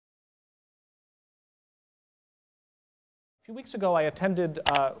A few weeks ago, I attended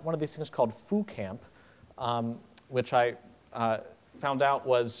one of these things called Foo Camp, which I found out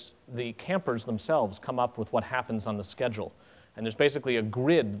was the campers themselves come up with what happens on the schedule. And there's basically a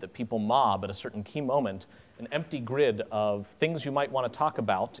grid that people mob at a certain key moment, an empty grid of things you might want to talk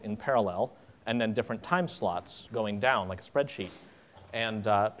about in parallel, and then different time slots going down, like a spreadsheet. And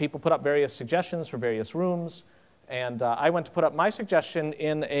people put up various suggestions for various rooms, and I went to put up my suggestion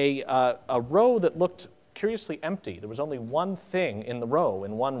in a row that looked curiously empty. There was only one thing in the row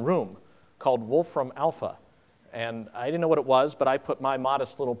in one room called Wolfram Alpha. And I didn't know what it was, but I put my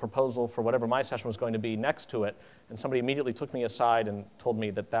modest little proposal for whatever my session was going to be next to it, and somebody immediately took me aside and told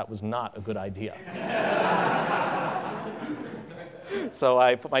me that that was not a good idea. So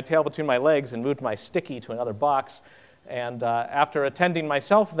I put my tail between my legs and moved my sticky to another box. And after attending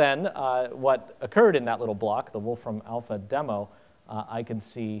myself then what occurred in that little block, the Wolfram Alpha demo, I could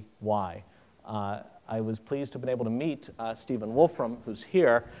see why. I was pleased to have been able to meet Stephen Wolfram, who's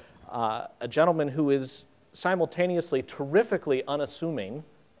here, a gentleman who is simultaneously terrifically unassuming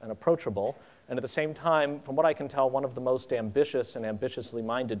and approachable, and at the same time, from what I can tell, one of the most ambitious and ambitiously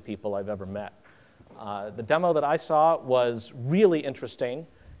minded people I've ever met. The demo that I saw was really interesting.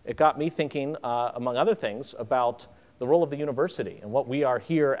 It got me thinking, among other things, about the role of the university and what we are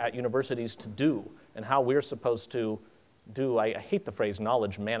here at universities to do and how we're supposed to do, I hate the phrase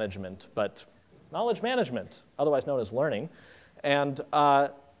knowledge management, but knowledge management, otherwise known as learning. And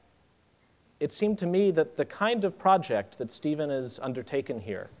it seemed to me that the kind of project that Stephen has undertaken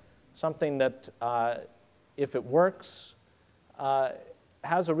here, something that, if it works,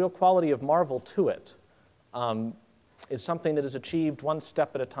 has a real quality of marvel to it, is something that is achieved one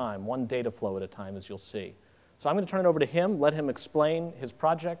step at a time, one data flow at a time, as you'll see. So I'm going to turn it over to him, let him explain his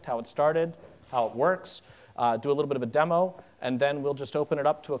project, how it started, how it works, do a little bit of a demo, and then we'll just open it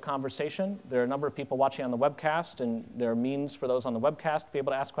up to a conversation. There are a number of people watching on the webcast, and there are means for those on the webcast to be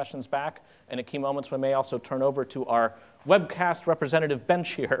able to ask questions back. And at key moments, we may also turn over to our webcast representative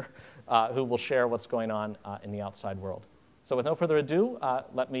bench here, who will share what's going on in the outside world. So with no further ado,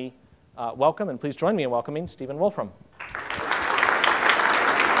 let me welcome, and please join me in welcoming Stephen Wolfram.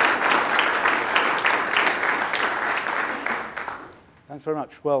 Thanks very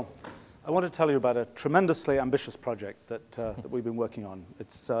much. Well, I want to tell you about a tremendously ambitious project that we've been working on.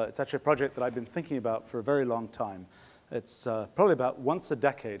 It's actually a project that I've been thinking about for a very long time. It's probably about once a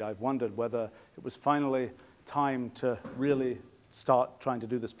decade I've wondered whether it was finally time to really start trying to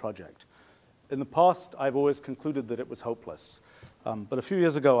do this project. In the past, I've always concluded that it was hopeless. But a few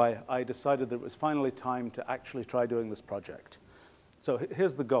years ago, I decided that it was finally time to actually try doing this project. So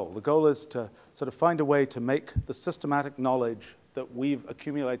here's the goal. The goal is to sort of find a way to make the systematic knowledge that we've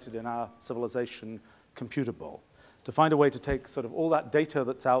accumulated in our civilization computable, to find a way to take sort of all that data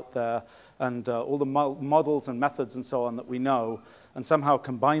that's out there and all the models and methods and so on that we know and somehow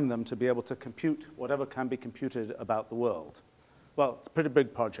combine them to be able to compute whatever can be computed about the world. Well, it's a pretty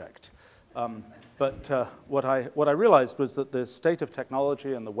big project. But what I realized was that the state of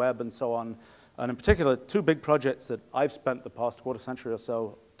technology and the web and so on, and in particular, two big projects that I've spent the past quarter century or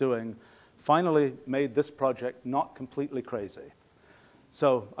so doing, finally made this project not completely crazy.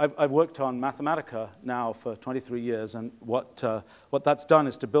 So I've worked on Mathematica now for 23 years, and what that's done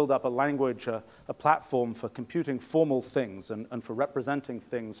is to build up a language, a platform for computing formal things and for representing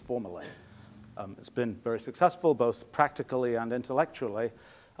things formally. It's been very successful, both practically and intellectually.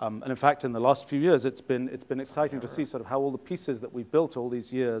 And in fact, in the last few years, it's been exciting to see sort of how all the pieces that we've built all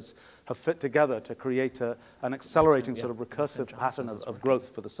these years have fit together to create an accelerating sort of recursive pattern of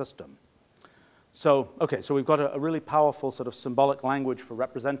growth for the system. So, okay, so we've got a really powerful sort of symbolic language for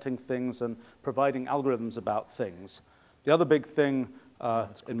representing things and providing algorithms about things. The other big thing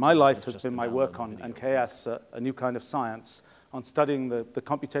in my life has been my work on NKS, a new kind of science, on studying the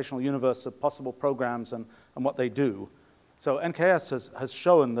computational universe of possible programs and what they do. So NKS has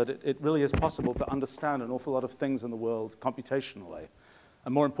shown that it really is possible to understand an awful lot of things in the world computationally.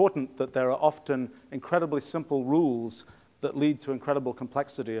 And more important, that there are often incredibly simple rules that lead to incredible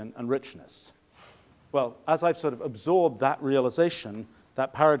complexity and richness. Well, as I've sort of absorbed that realization,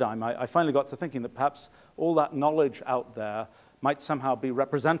 that paradigm, I finally got to thinking that perhaps all that knowledge out there might somehow be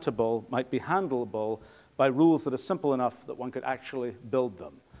representable, might be handleable by rules that are simple enough that one could actually build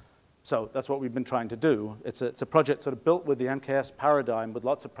them. So that's what we've been trying to do. It's a project sort of built with the NKS paradigm, with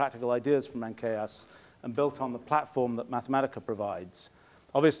lots of practical ideas from NKS, and built on the platform that Mathematica provides.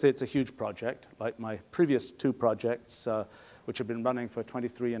 Obviously, it's a huge project, like my previous two projects, which have been running for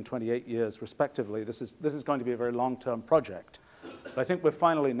 23 and 28 years, respectively. This is going to be a very long-term project. But I think we're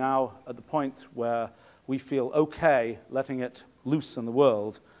finally now at the point where we feel okay letting it loose in the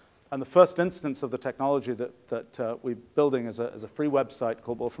world And the first instance of the technology that we're building is a free website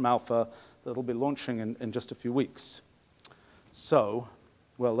called Wolfram Alpha that'll be launching in just a few weeks. So,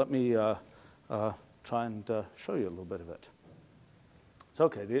 well, let me try and show you a little bit of it. So,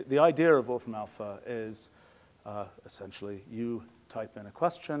 okay, the idea of Wolfram Alpha is essentially you type in a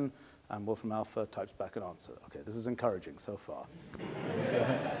question, and Wolfram Alpha types back an answer. Okay, this is encouraging so far.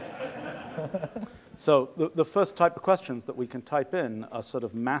 So the first type of questions that we can type in are sort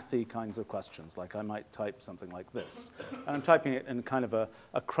of mathy kinds of questions, like I might type something like this. And I'm typing it in kind of a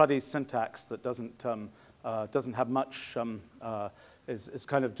cruddy syntax that doesn't have much, is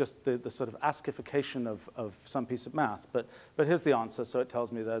kind of just the sort of ASCIification of some piece of math. But here's the answer. So it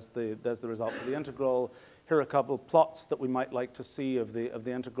tells me there's the result for the integral. Here are a couple of plots that we might like to see of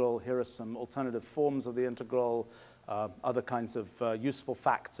the integral. Here are some alternative forms of the integral, other kinds of useful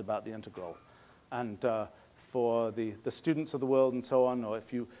facts about the integral. And for the students of the world and so on, or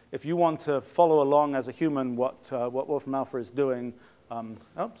if you want to follow along as a human what Wolfram Alpha is doing,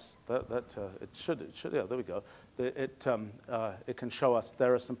 oops, it should, yeah, there we go. It can show us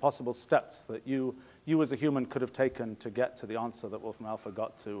there are some possible steps that you as a human could have taken to get to the answer that Wolfram Alpha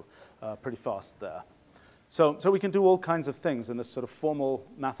got to pretty fast there. So we can do all kinds of things in this sort of formal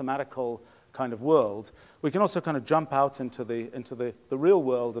mathematical kind of world. We can also kind of jump out into the real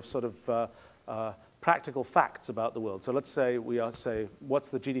world of sort of practical facts about the world. So let's say we say, what's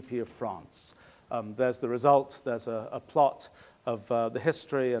the GDP of France? There's the result, there's a plot of the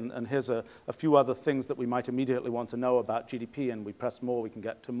history, and here's a few other things that we might immediately want to know about GDP, and we press more, we can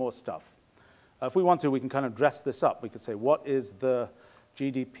get to more stuff. If we want to, we can kind of dress this up. We could say, what is the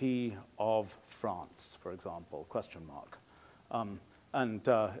GDP of France, for example, question mark. And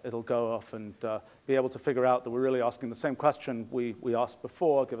it'll go off and be able to figure out that we're really asking the same question we asked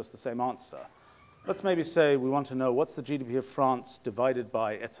before, give us the same answer. Let's maybe say we want to know what's the GDP of France divided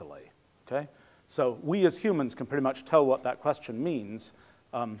by Italy, okay? So we as humans can pretty much tell what that question means,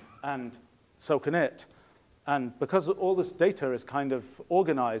 and so can it. And because all this data is kind of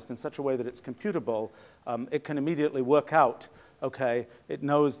organized in such a way that it's computable, it can immediately work out, okay, it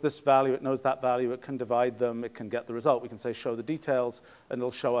knows this value, it knows that value, it can divide them, it can get the result. We can say show the details, and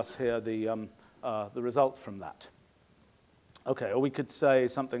it'll show us here the result from that. Okay, or we could say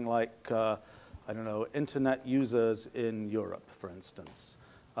something like, I don't know, internet users in Europe, for instance.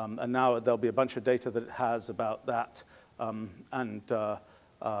 And now there'll be a bunch of data that it has about that,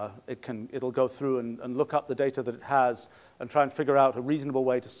 it'll go through and look up the data that it has and try and figure out a reasonable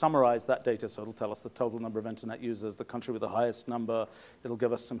way to summarize that data. So it'll tell us the total number of internet users, the country with the highest number. It'll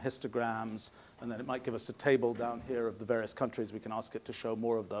give us some histograms, and then it might give us a table down here of the various countries. We can ask it to show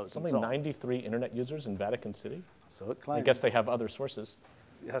more of those. Only 93 internet users in Vatican City? So it claims. I guess they have other sources.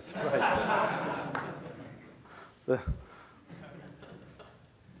 Yes, right.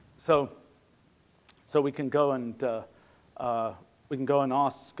 So we can go and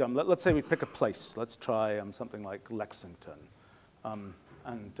ask, let's say we pick a place. Let's try something like Lexington.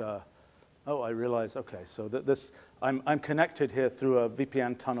 Oh, I realize, okay, so I'm connected here through a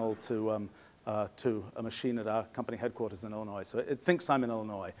VPN tunnel to a machine at our company headquarters in Illinois. So it thinks I'm in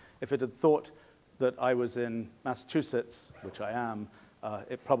Illinois. If it had thought that I was in Massachusetts, which I am,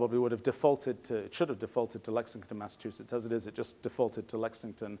 it probably would have defaulted to, it should have defaulted to Lexington, Massachusetts. As it is, it just defaulted to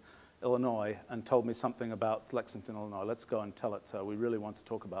Lexington, Illinois, and told me something about Lexington, Illinois. Let's go and tell it. We really want to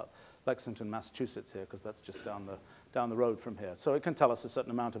talk about Lexington, Massachusetts here, because that's just down the road from here. So it can tell us a certain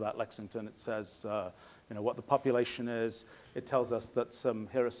amount about Lexington. It says, what the population is. It tells us that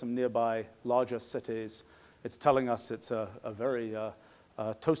here are some nearby larger cities. It's telling us it's a very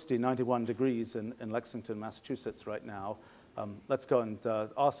toasty 91 degrees in Lexington, Massachusetts right now. Let's go and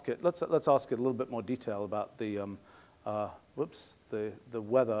ask it. Let's ask it a little bit more detail about the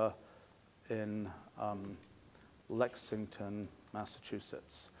weather in Lexington,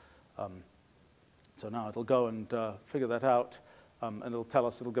 Massachusetts. So now it'll go and figure that out, and it'll tell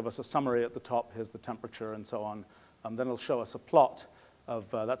us, it'll give us a summary at the top. Here's the temperature and so on. Then it'll show us a plot of,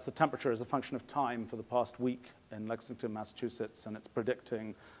 that's the temperature as a function of time for the past week in Lexington, Massachusetts, and it's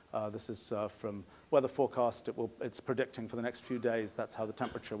predicting, this is from weather forecast, it's predicting for the next few days, that's how the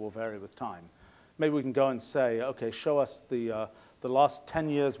temperature will vary with time. Maybe we can go and say, okay, show us the last 10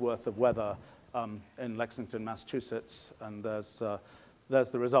 years worth of weather in Lexington, Massachusetts, and there's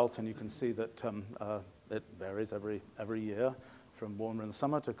the result, and you can see that it varies every year, from warmer in the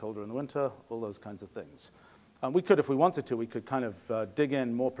summer to colder in the winter, all those kinds of things. We could, if we wanted to, we could kind of dig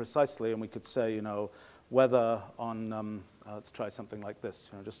in more precisely, and we could say, weather on, let's try something like this,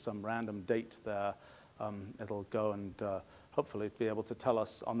 just some random date there. It'll go and hopefully be able to tell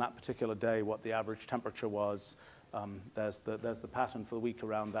us on that particular day what the average temperature was there's the pattern for the week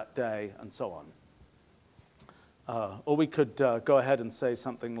around that day, and so on. Or we could go ahead and say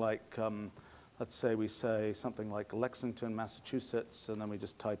something like, let's say we say something like Lexington, Massachusetts, and then we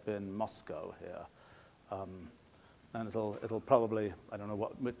just type in Moscow here. And it'll probably, I don't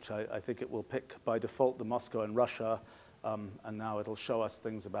know which I think it will pick by default the Moscow in Russia, and now it'll show us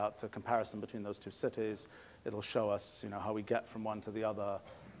things about a comparison between those two cities. It'll show us, how we get from one to the other,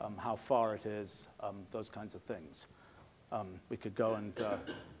 how far it is, those kinds of things. We could go and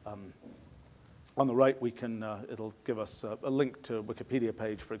on the right, it'll give us a link to a Wikipedia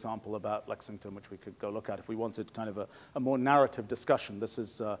page, for example, about Lexington, which we could go look at if we wanted kind of a more narrative discussion. This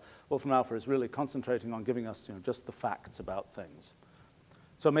is, Wolfram Alpha is really concentrating on giving us just the facts about things.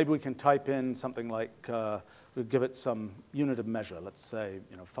 So maybe we can type in something like, we'll give it some unit of measure, let's say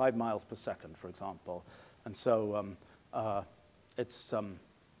 5 miles per second, for example. And so it's,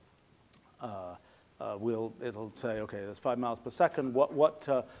 it'll say, okay, there's 5 miles per second.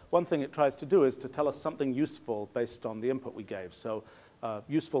 One thing it tries to do is to tell us something useful based on the input we gave. So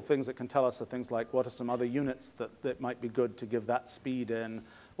useful things it can tell us are things like, what are some other units that might be good to give that speed in?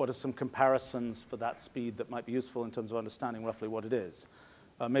 What are some comparisons for that speed that might be useful in terms of understanding roughly what it is?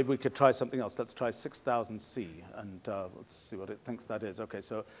 Maybe we could try something else. Let's try 6,000 C, and let's see what it thinks that is. Okay,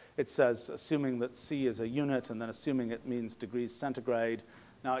 so it says, assuming that C is a unit, and then assuming it means degrees centigrade.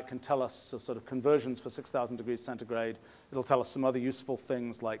 Now it can tell us sort of conversions for 6,000 degrees centigrade. It'll tell us some other useful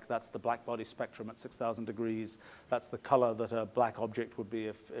things, like that's the black body spectrum at 6,000 degrees. That's the color that a black object would be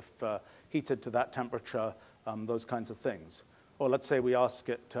if heated to that temperature, those kinds of things. Or let's say we ask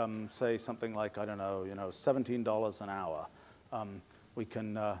it, say something like, I don't know, $17 an hour. We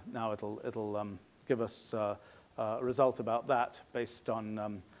can, now it'll give us a result about that based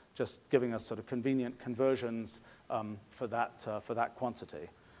on just giving us sort of convenient conversions for that quantity.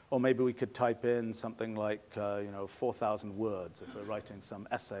 Or maybe we could type in something like 4,000 words if we're writing some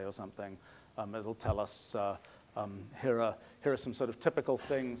essay or something. It'll tell us here are some sort of typical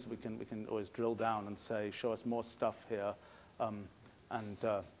things. We can always drill down and say, show us more stuff here, and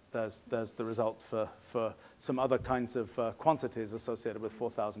there's the result for some other kinds of quantities associated with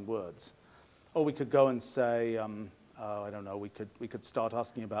 4,000 words. Or we could go and say, I don't know, we could start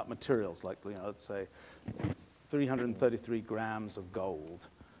asking about materials, like let's say 333 grams of gold,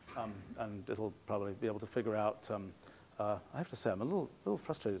 and it'll probably be able to figure out. I have to say, I'm a little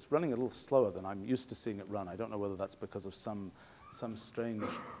frustrated. It's running a little slower than I'm used to seeing it run. I don't know whether that's because of some strange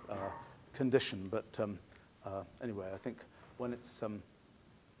condition, but anyway, I think when it's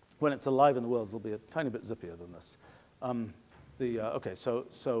alive in the world, it'll be a tiny bit zippier than this. Okay,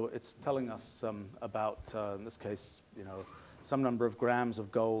 so it's telling us about, in this case, some number of grams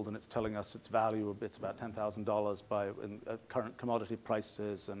of gold, and it's telling us its value. It's about $10,000 at current commodity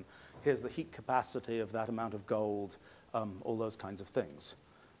prices, and here's the heat capacity of that amount of gold, all those kinds of things.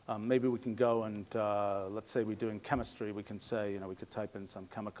 Maybe we can go and, let's say we're doing chemistry, we can say, we could type in some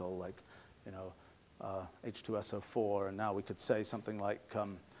chemical like, H2SO4, and now we could say something like,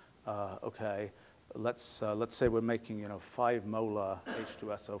 okay, let's say we're making 5 molar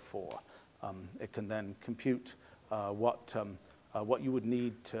H2SO4. It can then compute what you would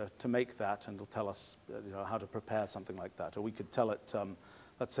need to make that, and it'll tell us how to prepare something like that. Or we could tell it,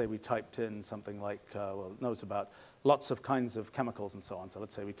 let's say we typed in something like, well, it knows about lots of kinds of chemicals and so on. So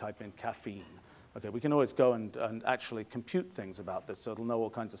let's say we type in caffeine. Okay, we can always go and actually compute things about this, so it'll know all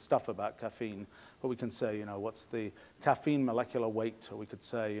kinds of stuff about caffeine. But we can say, what's the caffeine molecular weight? Or we could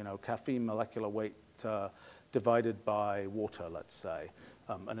say, caffeine molecular weight divided by water, let's say.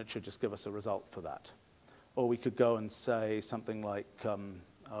 And it should just give us a result for that. Or we could go and say something like,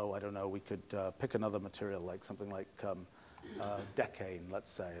 I don't know, we could pick another material, like something like decane, let's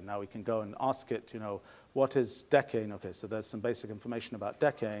say. And now we can go and ask it, what is decane? Okay, so there's some basic information about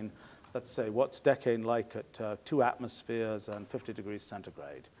decane. Let's say, what's decane like at 2 atmospheres and 50 degrees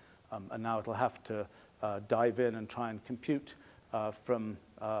centigrade? And now it'll have to dive in and try and compute from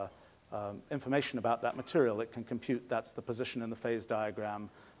information about that material. It can compute that's the position in the phase diagram,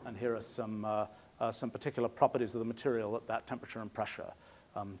 and here are some particular properties of the material at that temperature and pressure,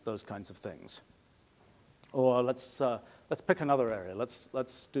 those kinds of things. Or let's pick another area.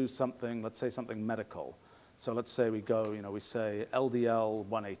 Let's do something. Let's say something medical. So let's say we go, we say LDL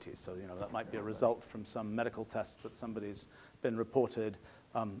 180. So that might be a result from some medical test that somebody's been reported,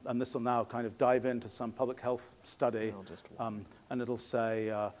 and this will now kind of dive into some public health study, and it'll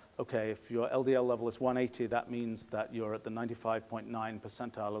say, okay, if your LDL level is 180, that means that you're at the 95.9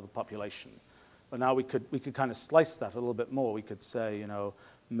 percentile of the population. But now we could kind of slice that a little bit more. We could say, you know,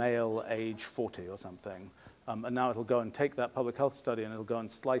 male, age 40 or something. And now it'll go and take that public health study and it'll go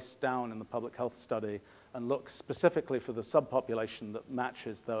and slice down in the public health study and look specifically for the subpopulation that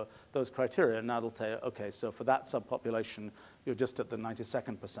matches those criteria. And now it'll tell you, okay, so for that subpopulation, you're just at the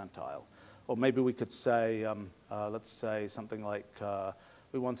 92nd percentile. Or maybe we could say, let's say something like,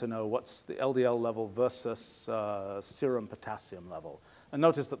 we want to know what's the LDL level versus serum potassium level. And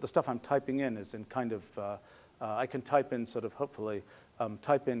notice that the stuff I'm typing in is in kind of, I can type in sort of, hopefully,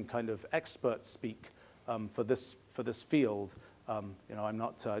 type in kind of expert speak for this field. You know,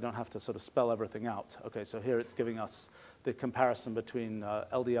 I don't have to sort of spell everything out. Okay, so here it's giving us the comparison between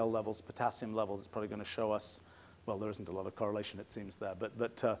LDL levels, potassium levels. It's probably going to show us, well, there isn't a lot of correlation, it seems there,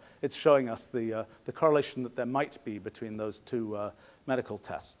 but it's showing us the correlation that there might be between those two medical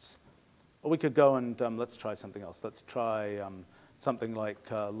tests. Or we could go and let's try something else. Let's try something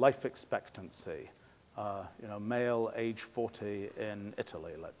like life expectancy. You know, male, age 40 in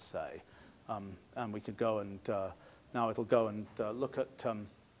Italy, let's say. And we could go and, now it'll go and look at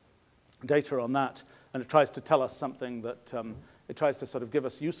data on that, and it tries to tell us something that, it tries to sort of give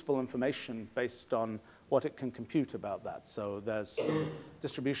us useful information based on what it can compute about that. So there's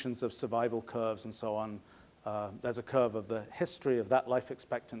distributions of survival curves and so on. There's a curve of the history of that life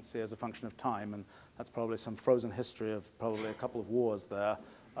expectancy as a function of time, and that's probably some frozen history of probably a couple of wars there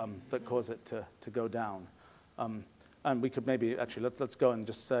that cause it to go down. And we could maybe, actually, let's go and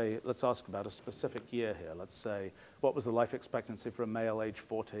just say, let's ask about a specific year here. Let's say, what was the life expectancy for a male age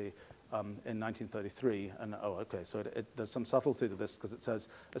 40 in 1933? And, oh, okay, so there's some subtlety to this, because it says,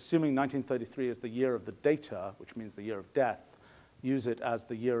 assuming 1933 is the year of the data, which means the year of death, use it as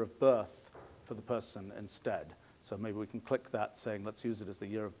the year of birth for the person instead. So maybe we can click that saying, let's use it as the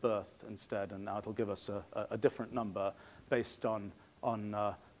year of birth instead, and now it'll give us a different number based on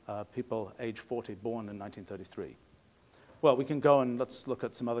people age 40 born in 1933. Well, we can go and let's look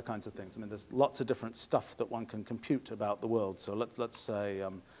at some other kinds of things. I mean, there's lots of different stuff that one can compute about the world. So let's say,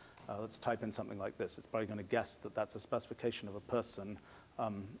 let's type in something like this. It's probably going to guess that that's a specification of a person.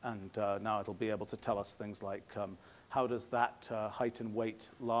 And now it'll be able to tell us things like, how does that height and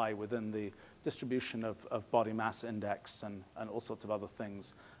weight lie within the distribution of body mass index and all sorts of other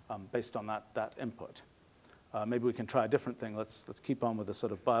things based on that input. Maybe we can try a different thing. Let's keep on with a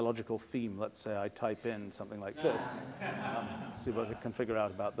sort of biological theme. Let's say I type in something like this. See what it can figure out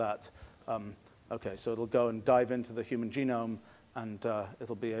about that. Okay, so it'll go and dive into the human genome, and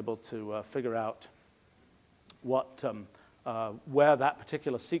it'll be able to figure out what, where that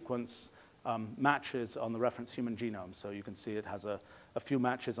particular sequence matches on the reference human genome. So you can see it has a few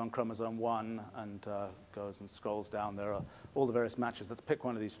matches on chromosome 1 and goes and scrolls down. There are all the various matches. Let's pick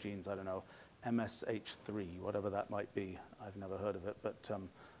one of these genes, I don't know, MSH3, whatever that might be. I've never heard of it, but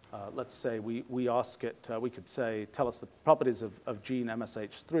let's say we ask it, we could say, tell us the properties of gene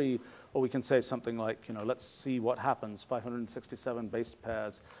MSH3, or we can say something like, you know, let's see what happens 567 base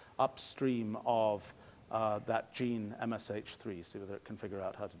pairs upstream of that gene MSH3, see whether it can figure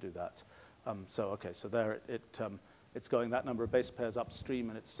out how to do that. So, okay, so there it's going that number of base pairs upstream,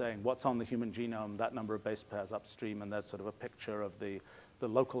 and it's saying what's on the human genome, that number of base pairs upstream, and there's sort of a picture of the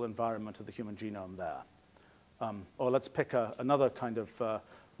local environment of the human genome there. Or let's pick another kind of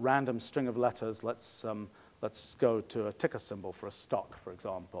random string of letters. Let's go to a ticker symbol for a stock, for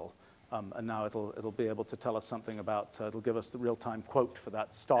example. And now it'll be able to tell us something about, it'll give us the real-time quote for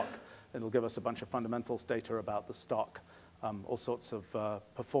that stock. It'll give us a bunch of fundamentals data about the stock, all sorts of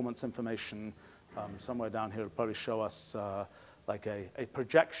performance information. Somewhere down here it'll probably show us like a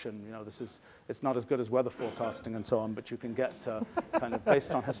projection. You know, it's not as good as weather forecasting and so on, but you can get kind of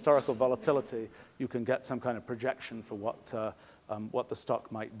based on historical volatility, you can get some kind of projection for what the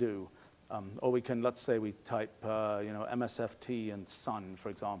stock might do. Or we can, let's say we type, you know, MSFT and sun, for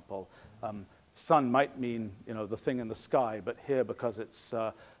example. Sun might mean, you know, the thing in the sky, but here, because it's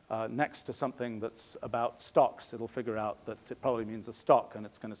next to something that's about stocks, it'll figure out that it probably means a stock, and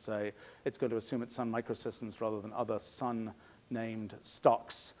it's going to say, it's going to assume it's Sun Microsystems rather than other Sun-named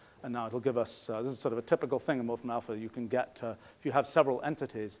stocks. And now it'll give us, this is sort of a typical thing in Wolfram Alpha. You can get, if you have several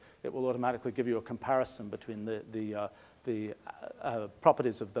entities, it will automatically give you a comparison between the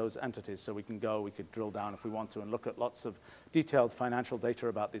properties of those entities. So we could drill down if we want to and look at lots of detailed financial data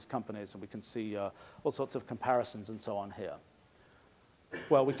about these companies, and we can see all sorts of comparisons and so on here.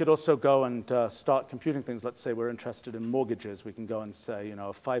 Well, we could also go and start computing things. Let's say we're interested in mortgages. We can go and say, you know,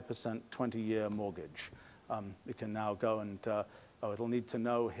 a 5% 20-year mortgage. We can now go and, it'll need to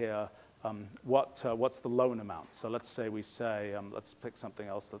know here what's the loan amount. So let's say we say, let's pick something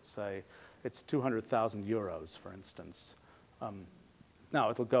else. Let's say it's 200,000 euros, for instance. now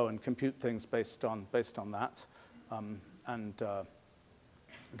it'll go and compute things based on that, and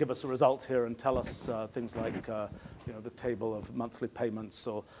give us a result here and tell us things like the table of monthly payments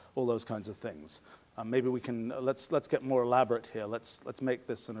or all those kinds of things. Maybe we can let's get more elaborate here. Let's make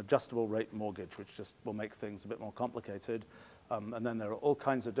this an adjustable rate mortgage, which just will make things a bit more complicated. And then there are all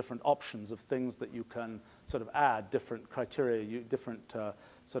kinds of different options of things that you can sort of add, different criteria, different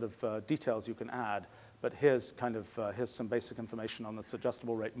sort of details you can add. But here's some basic information on this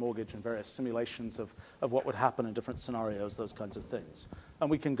adjustable rate mortgage and various simulations of what would happen in different scenarios, those kinds of things. And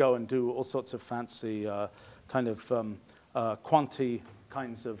we can go and do all sorts of fancy quanti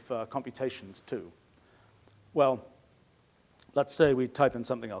kinds of computations too. Well, let's say we type in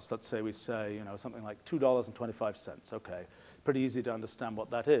something else. Let's say we say something like $2.25. Okay, pretty easy to understand what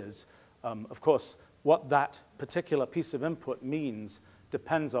that is. Of course, what that particular piece of input means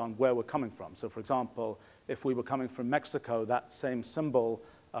depends on where we're coming from. So for example, if we were coming from Mexico, that same symbol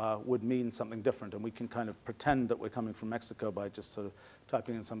would mean something different. And we can kind of pretend that we're coming from Mexico by just sort of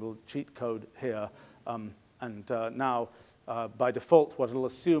typing in some little cheat code here. Now, by default, what it'll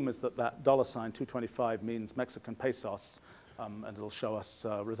assume is that that $225 means Mexican pesos, and it'll show us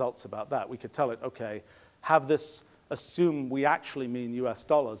results about that. We could tell it, OK, have this assume we actually mean US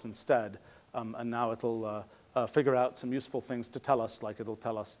dollars instead, and now it'll figure out some useful things to tell us, like it'll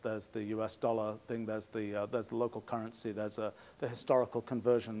tell us there's the US dollar thing, there's the local currency, there's the historical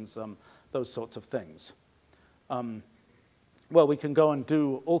conversions, those sorts of things. Well, we can go and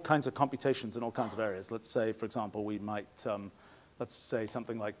do all kinds of computations in all kinds of areas. Let's say, for example, we might, let's say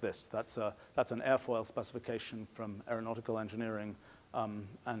something like this. That's an airfoil specification from aeronautical engineering,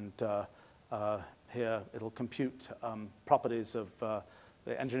 and here it'll compute properties of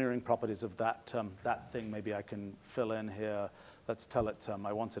the engineering properties of that thing. Maybe I can fill in here. Let's tell it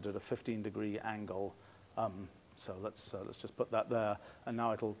I want it at a 15-degree angle. So let's just put that there, and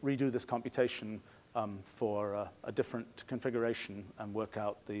now it'll redo this computation for a different configuration and work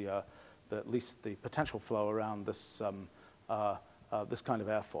out at least the potential flow around this this kind of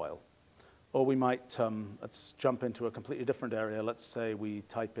airfoil. Or we might let's jump into a completely different area. Let's say we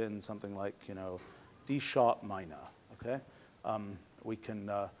type in something like D sharp minor. Okay. We can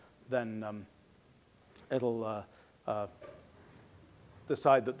then it'll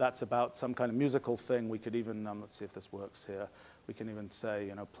decide that that's about some kind of musical thing. We could even let's see if this works here. We can even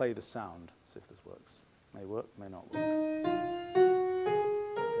say play the sound. See if this works. May work, may not work.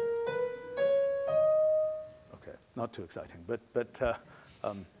 Okay, not too exciting, but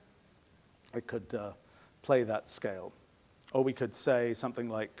it could play that scale. Or we could say something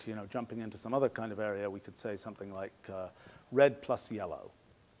like jumping into some other kind of area. We could say something like red plus yellow,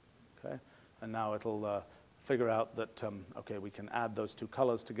 okay? And now it'll figure out that, okay, we can add those two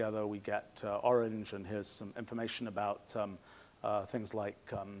colors together. We get orange, and here's some information about things like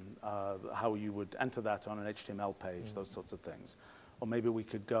how you would enter that on an HTML page, those sorts of things. Or maybe we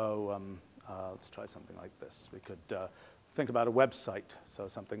could go, let's try something like this. We could think about a website, so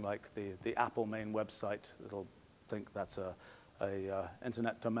something like the Apple main website. It'll think that's a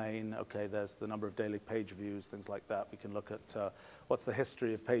internet domain. Okay, there's the number of daily page views, things like that. We can look at what's the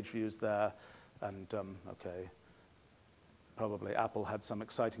history of page views there, and okay, probably Apple had some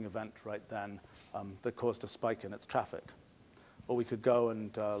exciting event right then that caused a spike in its traffic. Or we could go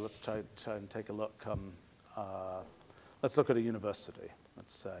and let's try and take a look. Let's look at a university.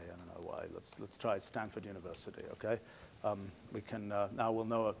 Let's say, I don't know why. Let's try Stanford University. Okay. We can now we'll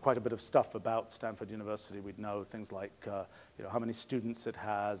know quite a bit of stuff about Stanford University. We'd know things like how many students it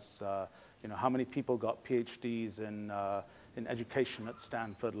has, how many people got PhDs in education at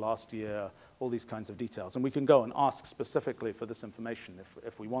Stanford last year, all these kinds of details. And we can go and ask specifically for this information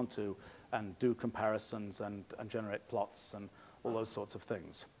if we want to, and do comparisons and generate plots and all those sorts of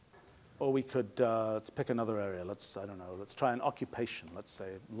things. Or we could let's pick another area. Let's try an occupation. Let's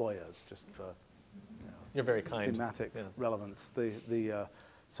say lawyers, just for You're very kind. Thematic relevance.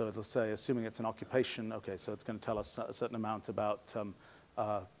 So it'll say, assuming it's an occupation, okay, so it's going to tell us a certain amount about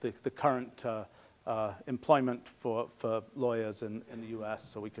the current employment for lawyers in the US.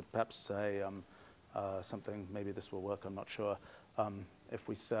 So we could perhaps say something, maybe this will work, I'm not sure. If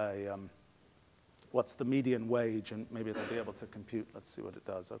we say, what's the median wage, and maybe it'll be able to compute. Let's see what it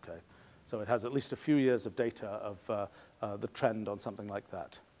does. Okay, so it has at least a few years of data of the trend on something like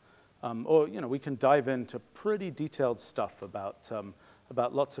that. Or we can dive into pretty detailed stuff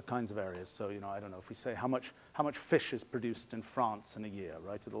about lots of kinds of areas. So I don't know, if we say how much fish is produced in France in a year,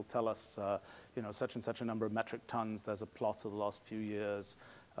 right? It'll tell us such and such a number of metric tons. There's a plot of the last few years.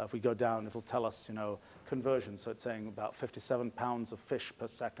 If we go down, it'll tell us, conversion. So it's saying about 57 pounds of fish per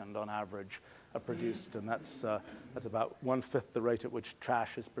second on average are produced, and that's about 1/5 the rate at which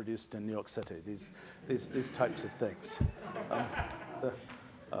trash is produced in New York City. These types of things.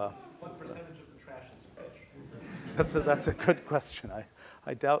 What percentage of the trash is fish? That's a good question.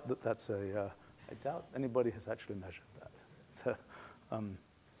 I doubt that I doubt anybody has actually measured that. So,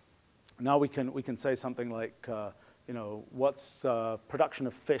 now we can say something like, what's production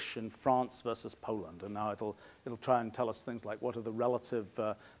of fish in France versus Poland? And now it'll try and tell us things like what are the relative,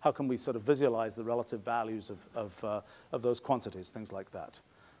 how can we sort of visualize the relative values of those quantities, things like that.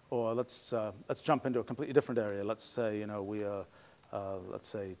 Or let's jump into a completely different area. Let's say, let's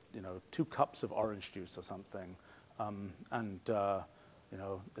say, 2 cups of orange juice or something.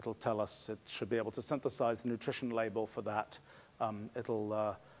 It'll tell us, it should be able to synthesize the nutrition label for that.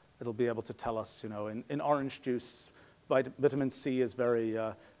 It'll be able to tell us, in orange juice, vitamin C is it's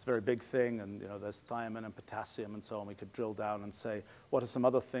a very big thing, and there's thiamine and potassium and so on. We could drill down and say, what are some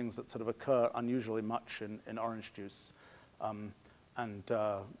other things that sort of occur unusually much in orange juice?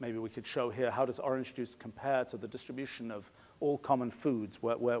 Maybe we could show here, how does orange juice compare to the distribution of all common foods?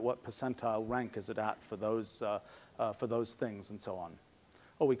 What percentile rank is it at for those things and so on?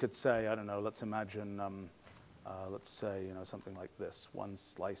 Or we could say, I don't know, let's imagine, let's say, something like this, 1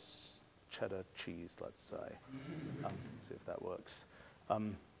 slice cheddar cheese, let's say. Let's see if that works.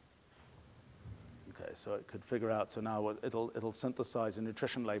 Okay, so it could figure out, so now it'll synthesize a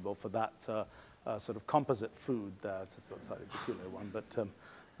nutrition label for that sort of composite food there. It's a slightly peculiar one, but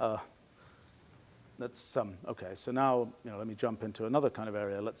that's, okay, so now, let me jump into another kind of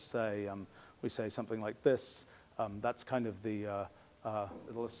area. Let's say we say something like this. That's kind of the,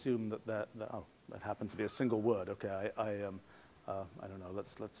 it'll assume that oh, that happens to be a single word. Okay, I don't know.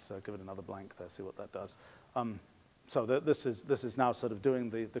 Let's give it another blank there. See what that does. So this is now sort of doing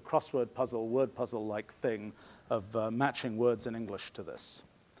the crossword puzzle, word puzzle-like thing of matching words in English to this.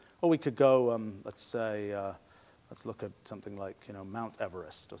 Or we could go, let's say, let's look at something like Mount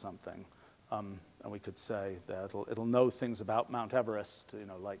Everest or something. And we could say that it'll know things about Mount Everest,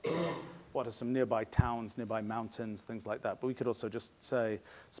 like what are some nearby towns, nearby mountains, things like that. But we could also just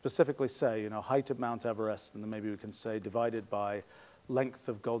specifically say, height of Mount Everest, and then maybe we can say divided by length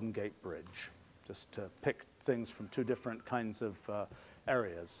of Golden Gate Bridge, just to pick things from 2 different kinds of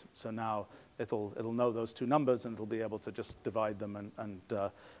areas. So now it'll know those 2 numbers, and it'll be able to just divide them and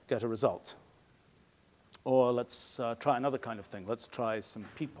get a result. Or let's try another kind of thing. Let's try some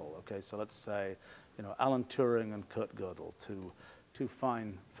people. Okay, so let's say, Alan Turing and Kurt Gödel, two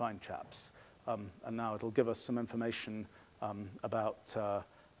fine chaps. And now it'll give us some information about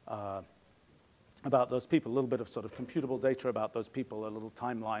those people, a little bit of sort of computable data about those people, a little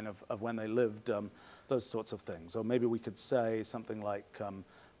timeline of when they lived, those sorts of things. Or maybe we could say something like,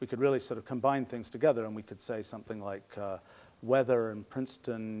 we could really sort of combine things together, and we could say something like weather in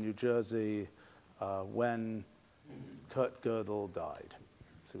Princeton, New Jersey, when Kurt Gödel died.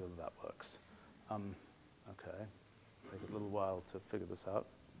 See whether that works. Okay, take a little while to figure this out.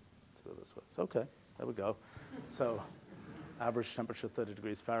 See whether this works. Okay, there we go. So average temperature 30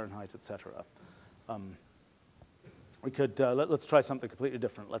 degrees Fahrenheit, etc. We could, let's try something completely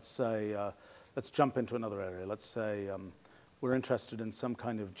different. Let's say, let's jump into another area. Let's say we're interested in some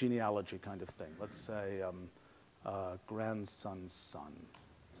kind of genealogy kind of thing. Let's say grandson's son,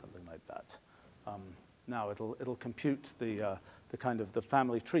 something like that. Now it'll compute the kind of the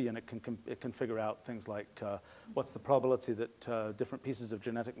family tree, and it can figure out things like what's the probability that different pieces of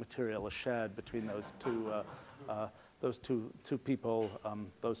genetic material are shared between those two people,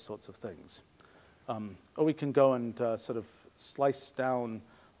 those sorts of things. Or we can go and sort of slice down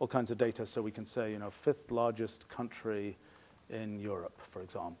all kinds of data, so we can say 5th largest country in Europe, for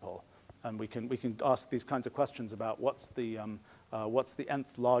example. And we can ask these kinds of questions about what's the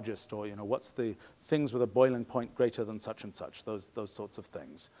nth largest, or what's the things with a boiling point greater than such and such, those sorts of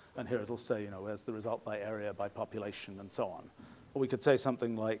things. And here it'll say, where's the result by area, by population, and so on. Or we could say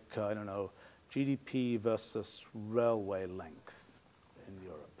something like, I don't know, GDP versus railway length in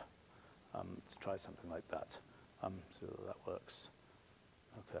Europe. Let's try something like that. See whether that works.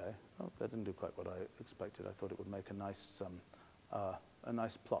 Okay. Oh, that didn't do quite what I expected. I thought it would make a nice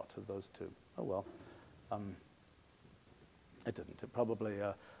plot of those 2. Oh well. It didn't. It probably.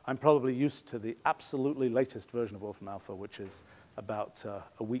 I'm probably used to the absolutely latest version of Wolfram Alpha, which is about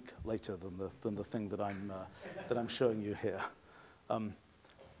a week later than the thing that I'm showing you here.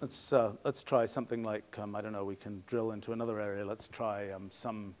 Let's try something like I don't know. We can drill into another area. Let's try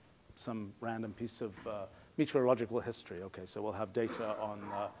some random piece of meteorological history. Okay, so we'll have data on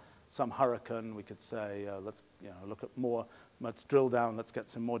some hurricane. We could say, let's look at more, let's drill down, let's get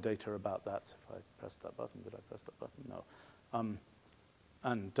some more data about that. If I press that button, did I press that button? No.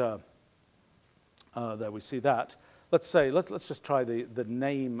 There we see that. Let's say, let's just try the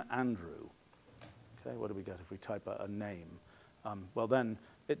name Andrew. Okay, what do we get if we type a name? Well, then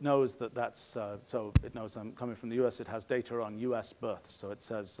it knows that that's, so it knows I'm coming from the US. It has data on US births. So it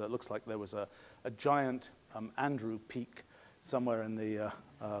says, it looks like there was a giant Andrew peak somewhere in the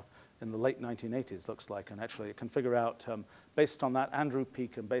late 1980s, looks like. And actually it can figure out, based on that Andrew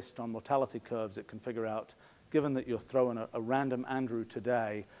peak and based on mortality curves, it can figure out, given that you're throwing a random Andrew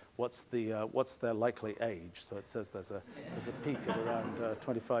today, what's their likely age? So it says there's a peak at around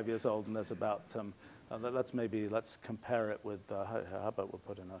 25 years old, and there's about, let's compare it with, how about we'll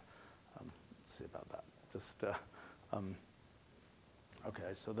put in a, let's see about that. Just,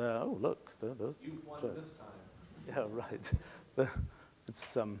 okay, so there, oh look, those. You've won this time. Yeah, right.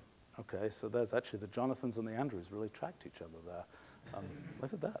 It's, okay, so there's actually the Jonathans and the Andrews really tracked each other there.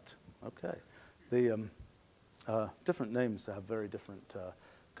 Look at that, okay. The different names have very different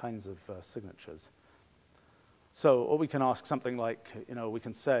kinds of signatures. So, or we can ask something like, we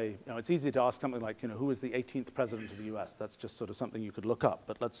can say, it's easy to ask something like, who was the 18th president of the US? That's just sort of something you could look up.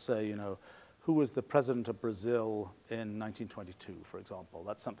 But let's say, who was the president of Brazil in 1922, for example?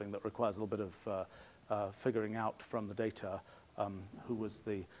 That's something that requires a little bit of figuring out from the data who was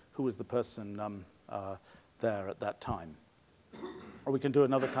the person there at that time. Or we can do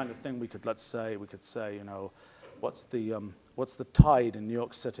another kind of thing. We could say, what's the tide in New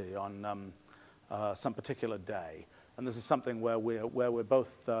York City on some particular day? And this is something where we're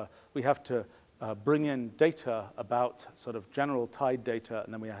both, we have to bring in data about sort of general tide data,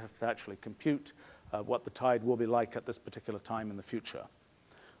 and then we have to actually compute what the tide will be like at this particular time in the future.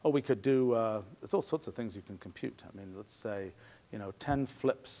 Or we could do, there's all sorts of things you can compute. I mean, let's say, 10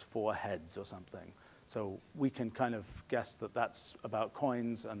 flips for heads or something. So we can kind of guess that that's about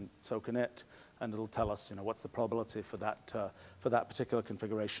coins, and so can it, and it'll tell us, what's the probability for that particular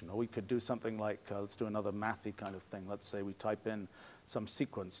configuration. Or we could do something like, let's do another mathy kind of thing. Let's say we type in some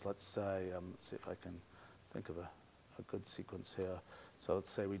sequence. Let's say, let's see if I can think of a good sequence here. So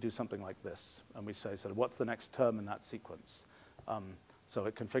let's say we do something like this, and we say, so what's the next term in that sequence? So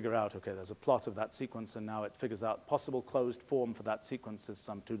it can figure out, okay, there's a plot of that sequence, and now it figures out possible closed form for that sequence is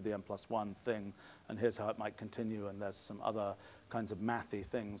some 2 to the n+1 thing, and here's how it might continue, and there's some other kinds of mathy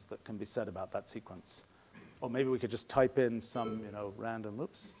things that can be said about that sequence. Or maybe we could just type in some,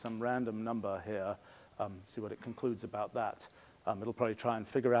 some random number here, see what it concludes about that. It'll probably try and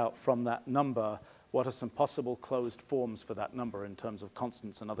figure out from that number what are some possible closed forms for that number in terms of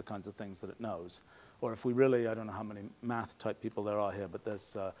constants and other kinds of things that it knows. Or if we really, I don't know how many math-type people there are here, but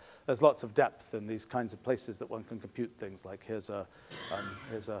there's lots of depth in these kinds of places that one can compute things. Like here's a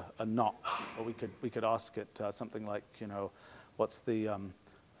knot, or we could ask it something like, what's the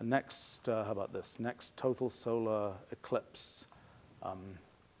next? How about this? Next total solar eclipse. And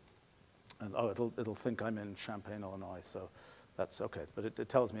it'll think I'm in Champaign, Illinois, so that's okay. But it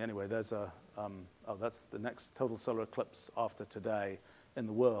tells me anyway. There's that's the next total solar eclipse after today in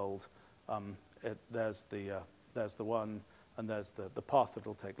the world. There's the one, and there's the path that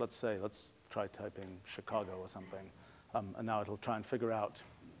it'll take. Let's try typing Chicago or something, and now it'll try and figure out,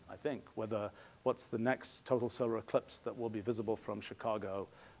 I think, what's the next total solar eclipse that will be visible from Chicago,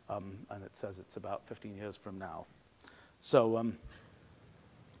 and it says it's about 15 years from now. So,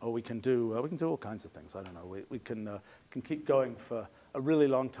 or we can do all kinds of things. I don't know. We can keep going for a really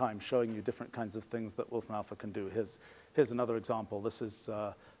long time, showing you different kinds of things that Wolfram Alpha can do. Here's another example. This is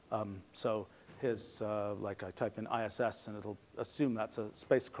so. Here's, like I type in ISS, and it'll assume that's a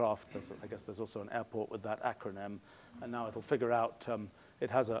spacecraft. I guess there's also an airport with that acronym. And now it'll figure out, it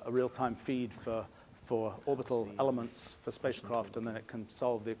has a real-time feed for orbital elements for spacecraft, and then it can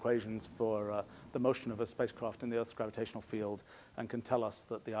solve the equations for the motion of a spacecraft in the Earth's gravitational field, and can tell us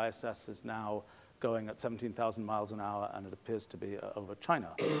that the ISS is now going at 17,000 miles an hour, and it appears to be over China.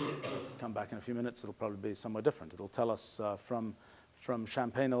 Come back in a few minutes, it'll probably be somewhere different. It'll tell us from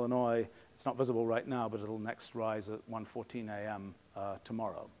Champaign, Illinois. It's not visible right now, but it'll next rise at 1:14 a.m.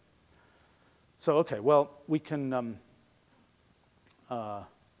 Tomorrow. So, okay, well, we can,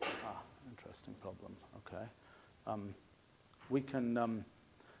 interesting problem, okay. We can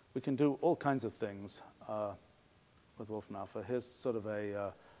do all kinds of things with Wolfram Alpha. Here's sort of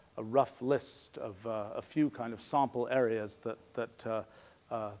a rough list of a few kind of sample areas that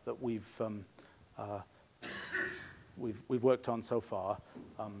we've worked on so far,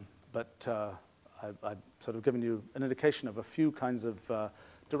 but I've sort of given you an indication of a few kinds of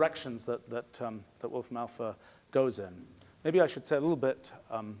directions that Wolfram Alpha goes in. maybe I should say a little bit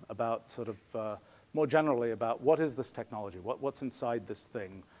about sort of more generally about what is this technology, what's inside this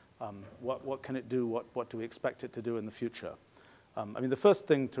thing, what can it do, what do we expect it to do in the future. I mean, the first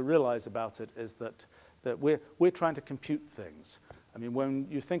thing to realize about it is that we're trying to compute things. I mean, when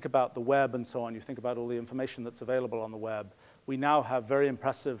you think about the web and so on, you think about all the information that's available on the web, we now have very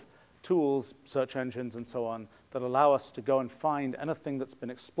impressive tools, search engines and so on, that allow us to go and find anything that's been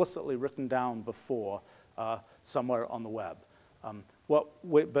explicitly written down before somewhere on the web.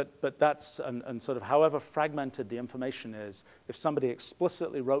 But that's, and sort of however fragmented the information is, if somebody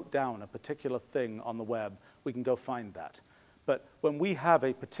explicitly wrote down a particular thing on the web, we can go find that. But when we have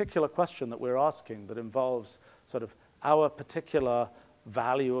a particular question that we're asking that involves sort of our particular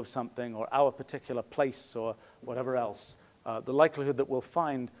value of something or our particular place or whatever else, the likelihood that we'll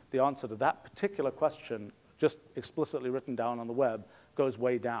find the answer to that particular question just explicitly written down on the web goes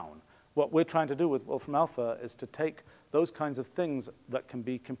way down. What we're trying to do with Wolfram Alpha is to take those kinds of things that can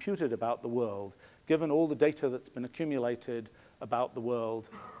be computed about the world, given all the data that's been accumulated about the world,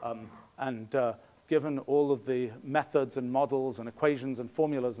 and given all of the methods and models and equations and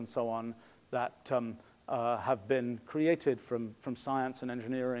formulas and so on that have been created from science and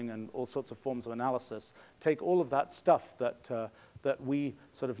engineering and all sorts of forms of analysis, take all of that stuff that we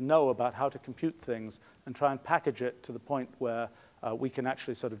sort of know about how to compute things and try and package it to the point where we can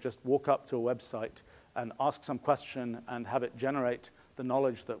actually sort of just walk up to a website and ask some question and have it generate the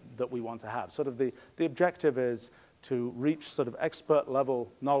knowledge that we want to have. Sort of the objective is to reach sort of expert level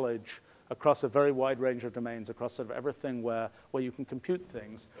knowledge across a very wide range of domains, across sort of everything where you can compute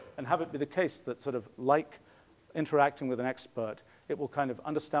things, and have it be the case that sort of like interacting with an expert, it will kind of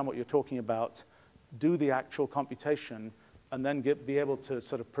understand what you're talking about, do the actual computation, and then be able to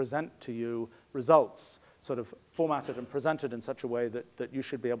sort of present to you results, sort of formatted and presented in such a way that you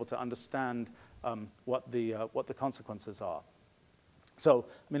should be able to understand what the consequences are. So,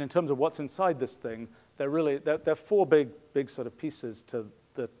 I mean, in terms of what's inside this thing, there are four big sort of pieces to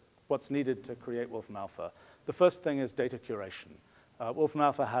what's needed to create Wolfram Alpha. The first thing is data curation. Wolfram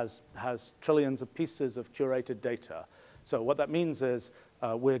Alpha has trillions of pieces of curated data. So what that means is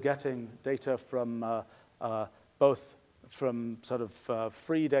we're getting data from both from sort of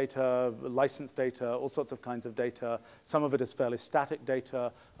free data, licensed data, all sorts of kinds of data. Some of it is fairly static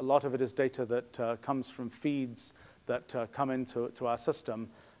data. A lot of it is data that comes from feeds that come into our system.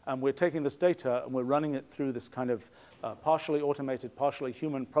 And we're taking this data and we're running it through this kind of partially automated, partially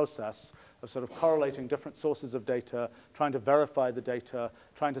human process of sort of correlating different sources of data, trying to verify the data,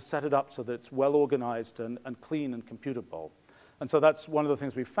 trying to set it up so that it's well organized and clean and computable. And so that's one of the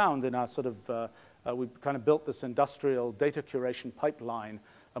things we found in our sort of, we've kind of built this industrial data curation pipeline.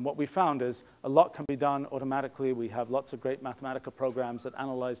 And what we found is a lot can be done automatically. We have lots of great Mathematica programs that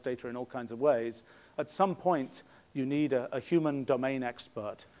analyze data in all kinds of ways. At some point, you need a human domain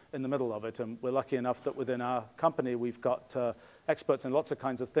expert in the middle of it. And we're lucky enough that within our company, we've got experts in lots of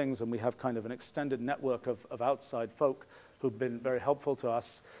kinds of things. And we have kind of an extended network of outside folk who've been very helpful to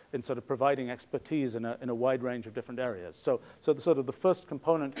us in sort of providing expertise in a wide range of different areas. So the first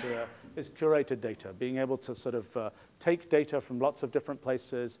component here is curated data, being able to sort of take data from lots of different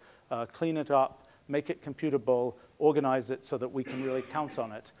places, clean it up, make it computable, organize it so that we can really count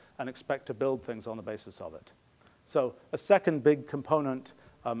on it and expect to build things on the basis of it. So a second big component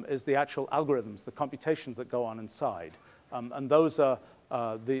is the actual algorithms, the computations that go on inside. And those are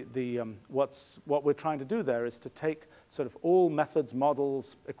what we're trying to do there is to take sort of all methods,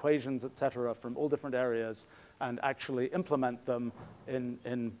 models, equations, et cetera, from all different areas and actually implement them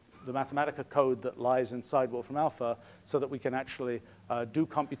in the Mathematica code that lies inside Wolfram Alpha so that we can actually do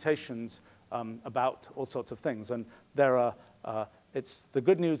computations about all sorts of things. And there are, the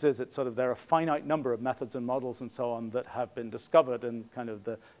good news is there are a finite number of methods and models and so on that have been discovered in kind of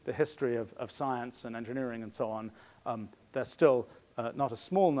the history of science and engineering and so on. They're still not a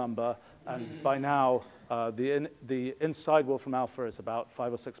small number, and by now the inside Wolfram Alpha is about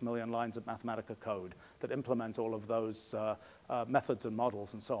 5 or 6 million lines of Mathematica code that implement all of those methods and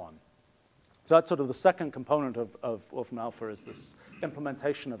models and so on. So that's sort of the second component of Wolfram Alpha is this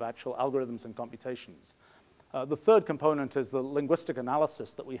implementation of actual algorithms and computations. The third component is the linguistic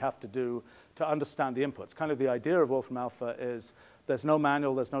analysis that we have to do to understand the inputs. Kind of the idea of Wolfram Alpha is there's no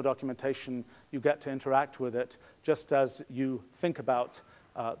manual, there's no documentation. You get to interact with it just as you think about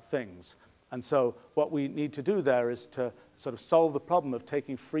things. And so what we need to do there is to sort of solve the problem of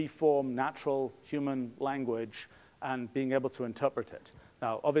taking free-form, natural human language and being able to interpret it.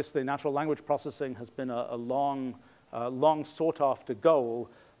 Now, obviously, natural language processing has been a long sought-after goal.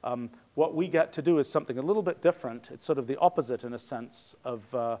 What we get to do is something a little bit different. It's sort of the opposite, in a sense,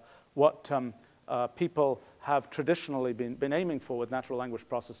 of what people have traditionally been aiming for with natural language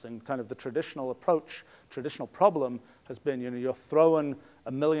processing. Kind of the traditional approach, traditional problem has been, you're throwing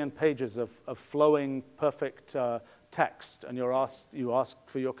 1 million pages of flowing, perfect text, and you ask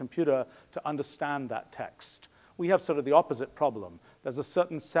for your computer to understand that text. We have sort of the opposite problem. There's a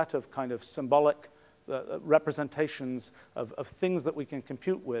certain set of kind of symbolic representations of things that we can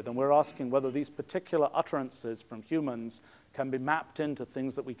compute with, and we're asking whether these particular utterances from humans can be mapped into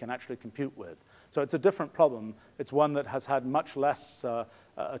things that we can actually compute with. So it's a different problem. It's one that has had much less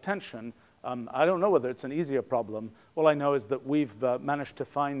attention. I don't know whether it's an easier problem. All I know is that we've managed to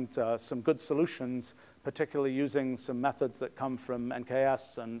find some good solutions, particularly using some methods that come from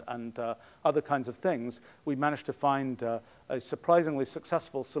NKS and other kinds of things. We managed to find surprisingly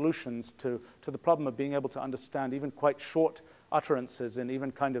successful solutions to the problem of being able to understand even quite short utterances in even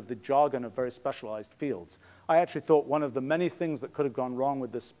kind of the jargon of very specialized fields. I actually thought one of the many things that could have gone wrong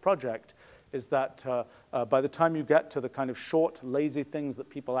with this project is that by the time you get to the kind of short, lazy things that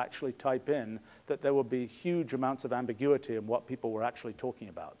people actually type in, that there will be huge amounts of ambiguity in what people were actually talking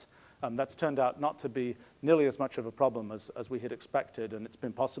about. That's turned out not to be nearly as much of a problem as we had expected, and it's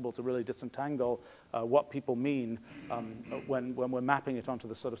been possible to really disentangle what people mean when we're mapping it onto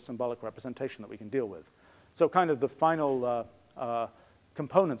the sort of symbolic representation that we can deal with. So kind of the final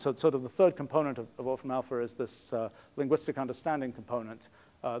component, so sort of the third component of Wolfram Alpha is this linguistic understanding component.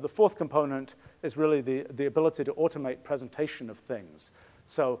 The fourth component is really the ability to automate presentation of things.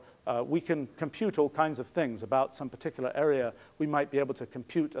 So we can compute all kinds of things about some particular area. We might be able to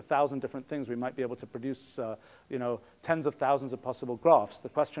compute 1,000 different things. We might be able to produce tens of thousands of possible graphs. The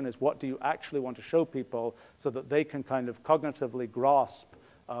question is, what do you actually want to show people so that they can kind of cognitively grasp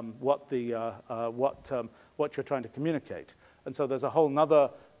what you're trying to communicate? And so there's a whole nother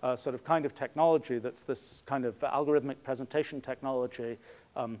sort of kind of technology that's this kind of algorithmic presentation technology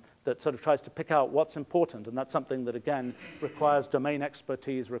that sort of tries to pick out what's important. And that's something that, again, requires domain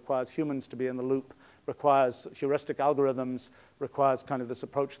expertise, requires humans to be in the loop, requires heuristic algorithms, requires kind of this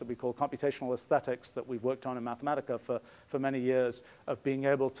approach that we call computational aesthetics that we've worked on in Mathematica for many years, of being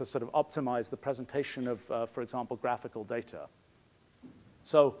able to sort of optimize the presentation of, for example, graphical data.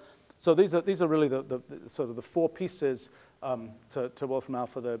 So these are really the sort of the four pieces to Wolfram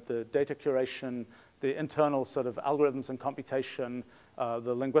Alpha: the data curation, the internal sort of algorithms and computation,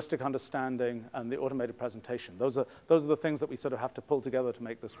 the linguistic understanding, and the automated presentation. Those are the things that we sort of have to pull together to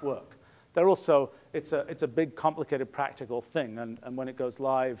make this work. They're also, it's a big, complicated, practical thing, and when it goes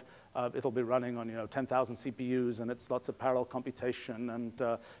live, it'll be running on 10,000 CPUs, and it's lots of parallel computation, and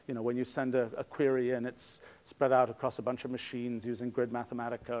when you send a query in, it's spread out across a bunch of machines using grid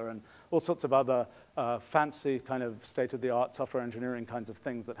Mathematica and all sorts of other fancy kind of state-of-the-art software engineering kinds of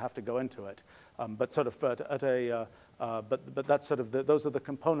things that have to go into it. But sort of but that's sort of those are the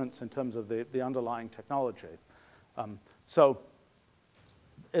components in terms of the underlying technology.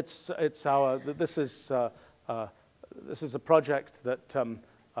 This is a project that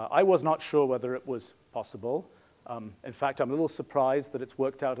I was not sure whether it was possible. In fact, I'm a little surprised that it's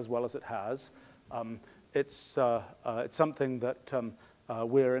worked out as well as it has. It's something that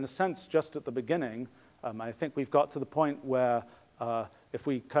we're, in a sense, just at the beginning. I think we've got to the point where if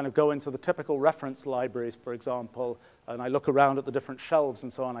we kind of go into the typical reference libraries, for example, and I look around at the different shelves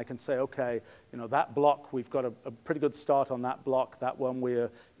and so on, I can say, okay, that block, we've got a pretty good start on that block. That one we're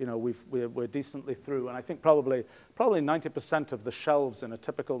decently through. And I think probably 90% of the shelves in a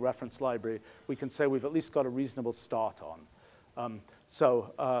typical reference library, we can say we've at least got a reasonable start on.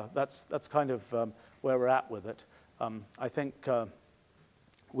 That's kind of where we're at with it. I think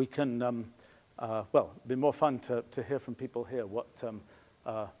we can, well, it'd be more fun to hear from people here what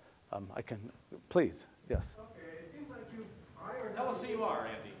I can, please, yes. Okay, it seems like you hired... Tell us who you are,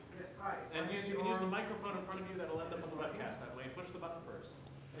 Andy. Yes, hi. And you can use the microphone in front of you that'll end up on the webcast that way. Push the button first.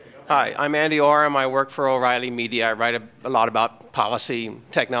 There you go. Hi, I'm Andy Oram. I work for O'Reilly Media. I write a lot about policy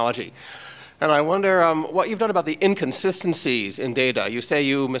technology. And I wonder what you've done about the inconsistencies in data. You say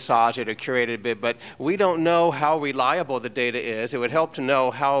you massage it or curate it a bit, but we don't know how reliable the data is. It would help to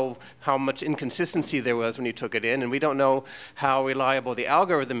know how much inconsistency there was when you took it in, and we don't know how reliable the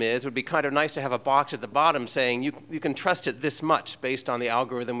algorithm is. It would be kind of nice to have a box at the bottom saying you can trust it this much based on the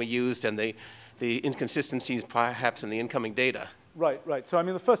algorithm we used and the inconsistencies perhaps in the incoming data. Right, right. So I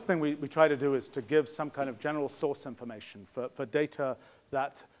mean, the first thing we try to do is to give some kind of general source information for data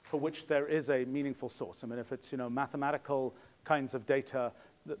for which there is a meaningful source. I mean, if it's mathematical kinds of data,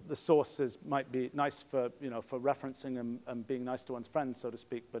 the sources might be nice for for referencing and being nice to one's friends, so to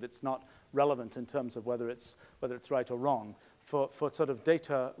speak, but it's not relevant in terms of whether it's right or wrong. for sort of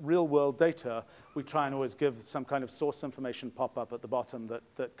data, real-world data, we try and always give some kind of source information pop-up at the bottom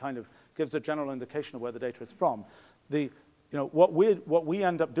that kind of gives a general indication of where the data is from. What we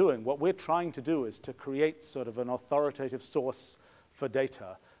end up doing, what we're trying to do is to create sort of an authoritative source for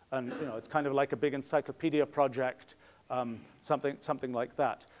data. And it's kind of like a big encyclopedia project, something like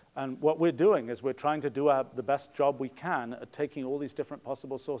that. And what we're doing is we're trying to do the best job we can at taking all these different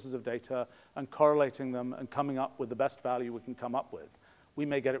possible sources of data and correlating them and coming up with the best value we can come up with. We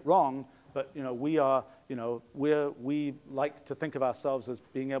may get it wrong, but we like to think of ourselves as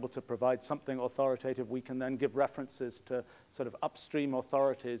being able to provide something authoritative. We can then give references to sort of upstream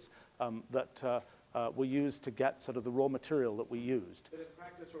authorities that we use to get sort of the raw material that we used. But in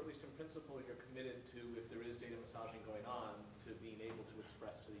practice, or at least in principle, you're committed to, if there is data massaging going on, to being able to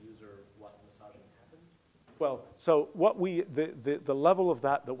express to the user what massaging happened? Well, so what the level of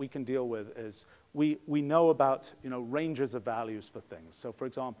that we can deal with is we know about ranges of values for things. So for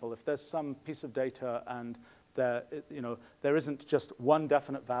example, if there's some piece of data and there isn't just one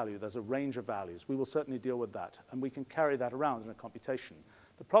definite value, there's a range of values, we will certainly deal with that. And we can carry that around in a computation.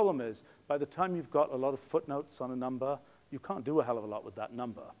 The problem is, by the time you've got a lot of footnotes on a number, you can't do a hell of a lot with that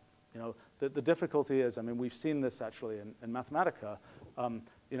number. The difficulty is, I mean, we've seen this actually in Mathematica.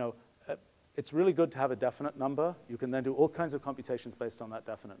 It's really good to have a definite number. You can then do all kinds of computations based on that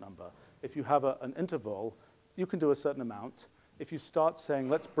definite number. If you have an interval, you can do a certain amount. If you start saying,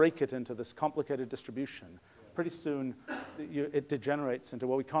 let's break it into this complicated distribution, pretty soon it degenerates into,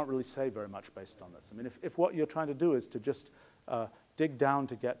 well, we can't really say very much based on this. I mean, if what you're trying to do is to just dig down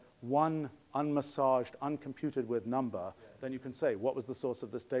to get one unmassaged, uncomputed with number, then you can say, what was the source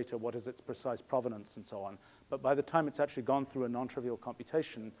of this data? What is its precise provenance? And so on. But by the time it's actually gone through a non-trivial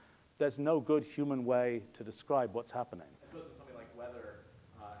computation, there's no good human way to describe what's happening. I suppose in something like weather,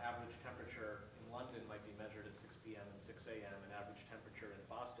 average temperature in London might be measured at 6 p.m. and 6 a.m., and average temperature in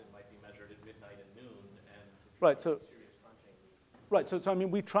Boston might be measured at midnight and noon. And right, so I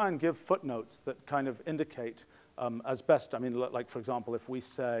mean, we try and give footnotes that kind of indicate as best. I mean, like for example, if we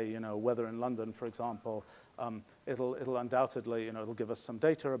say, weather in London, for example, it'll undoubtedly, it'll give us some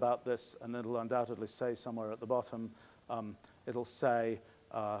data about this, and it'll undoubtedly say somewhere at the bottom, it'll say,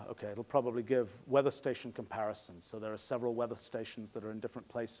 okay, it'll probably give weather station comparisons. So there are several weather stations that are in different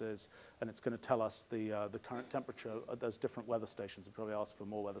places, and it's going to tell us the current temperature at those different weather stations. We'll probably ask for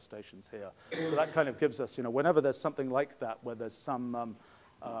more weather stations here. So that kind of gives us, whenever there's something like that, where there's some,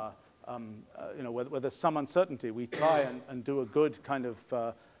 where there's some uncertainty, we try and do a good kind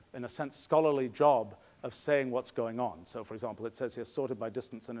of, in a sense, scholarly job of saying what's going on. So for example, it says here sorted by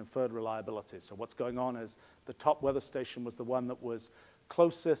distance and inferred reliability. So what's going on is the top weather station was the one that was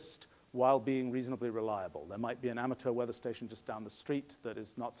closest while being reasonably reliable. There might be an amateur weather station just down the street that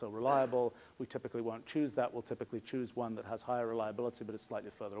is not so reliable. We typically won't choose that. We'll typically choose one that has higher reliability but is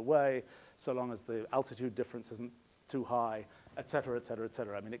slightly further away, so long as the altitude difference isn't too high, et cetera, et cetera, et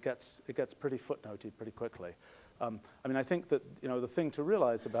cetera. I mean, it gets pretty footnotey pretty quickly. I mean, I think that, the thing to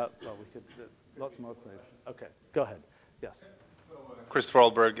realize about, well, we could, lots more, please. Okay, go ahead. Yes. Christopher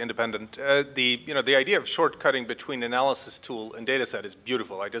Alberg, independent. The idea of shortcutting between analysis tool and data set is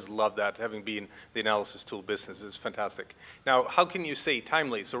beautiful. I just love that. Having been the analysis tool business is fantastic. Now, how can you say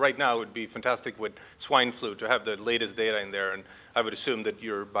timely? So right now it would be fantastic with swine flu to have the latest data in there, and I would assume that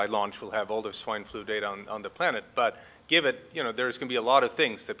by launch will have all the swine flu data on the planet. But give it, there's going to be a lot of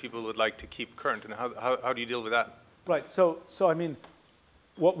things that people would like to keep current, and how do you deal with that? Right. So I mean,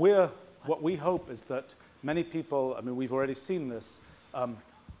 what we hope is that many people, I mean, we've already seen this.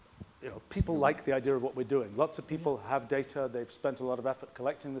 People like the idea of what we're doing. Lots of people have data. They've spent a lot of effort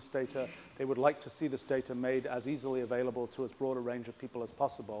collecting this data. They would like to see this data made as easily available to as broad a range of people as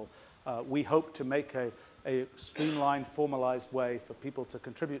possible. We hope to make a streamlined, formalized way for people to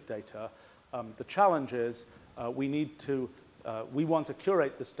contribute data. The challenge is we want to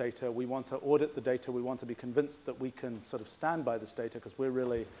curate this data. We want to audit the data. We want to be convinced that we can sort of stand by this data, because we're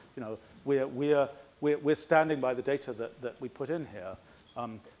really, we're standing by the data that we put in here.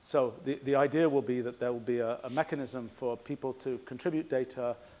 So the idea will be that there will be a mechanism for people to contribute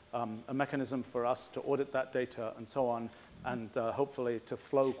data, a mechanism for us to audit that data, and so on, and hopefully to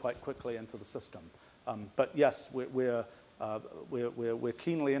flow quite quickly into the system. But yes, we're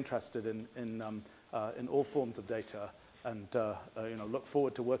keenly interested in all forms of data, and look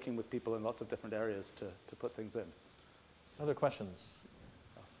forward to working with people in lots of different areas to put things in. Other questions?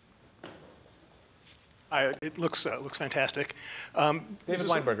 It looks fantastic. David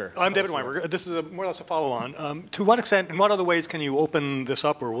Weinberger. I'm David Weinberger. This is more or less a follow-on. To what extent, in what other ways can you open this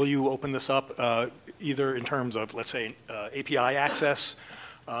up, or will you open this up either in terms of, let's say, API access,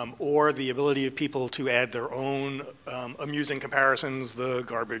 or the ability of people to add their own amusing comparisons, the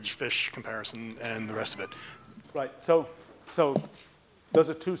garbage fish comparison and the rest of it. Right, so those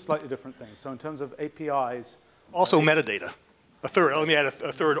are two slightly different things. So in terms of APIs. Also metadata. Let me add a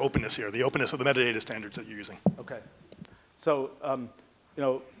third openness here, the openness of the metadata standards that you're using. Okay. So, you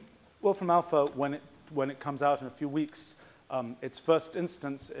know, Wolfram Alpha, when it comes out in a few weeks, its first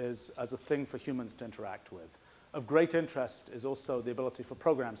instance is as a thing for humans to interact with. Of great interest is also the ability for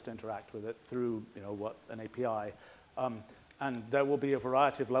programs to interact with it through, you know, an API. And there will be a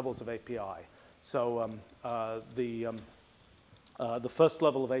variety of levels of API. So the first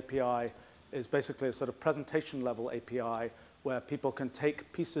level of API is basically a sort of presentation level API where people can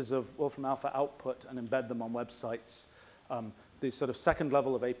take pieces of Wolfram Alpha output and embed them on websites. The sort of second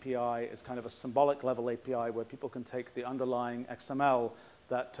level of API is kind of a symbolic level API where people can take the underlying XML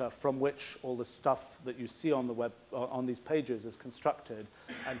that from which all the stuff that you see on the web, on these pages is constructed,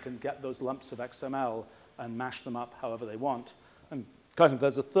 and can get those lumps of XML and mash them up however they want. And kind of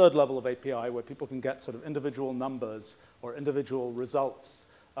there's a third level of API where people can get sort of individual numbers or individual results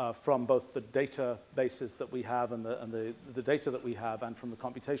from both the databases that we have and the data that we have and from the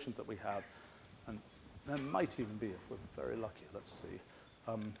computations that we have. And there might even be, if we're very lucky, let's see,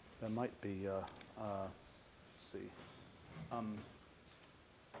 there might be, let's see.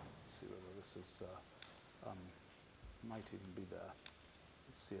 Let's see whether this is, might even be there.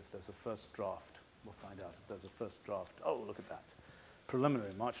 Let's see if there's a first draft. We'll find out if there's a first draft. Oh, look at that.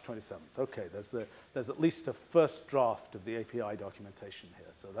 Preliminary, March 27th. Okay, there's at least a first draft of the API documentation here.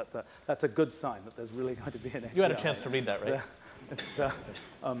 So that's a good sign that there's really going to be an API. You had a chance to read that, right? It's,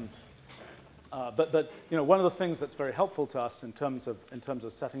 but you know, one of the things that's very helpful to us in terms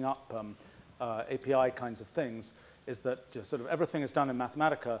of setting up API kinds of things is that sort of everything is done in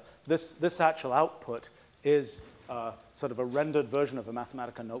Mathematica. This actual output is sort of a rendered version of a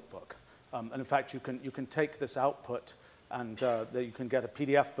Mathematica notebook. And in fact, you can take this output and you can get a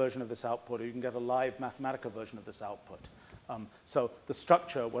PDF version of this output, or you can get a live Mathematica version of this output. So the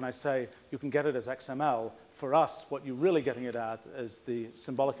structure, when I say you can get it as XML, for us, what you're really getting it at is the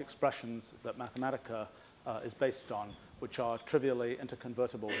symbolic expressions that Mathematica is based on, which are trivially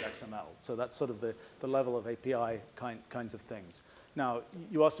interconvertible with XML. So that's sort of the level of API kinds of things. Now,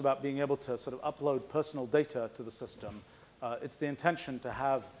 you asked about being able to sort of upload personal data to the system. It's the intention to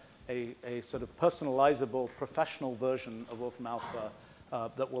have a sort of personalizable professional version of Wolfram Alpha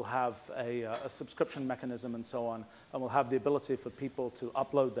that will have a subscription mechanism and so on, and will have the ability for people to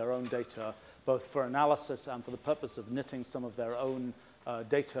upload their own data, both for analysis and for the purpose of knitting some of their own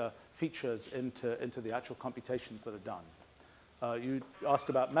data features into the actual computations that are done. You asked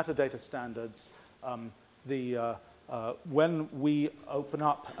about metadata standards. When we open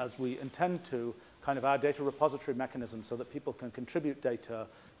up, as we intend to, kind of our data repository mechanism so that people can contribute data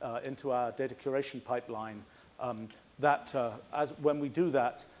into our data curation pipeline, when we do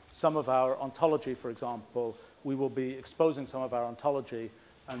that, some of our ontology, for example, we will be exposing some of our ontology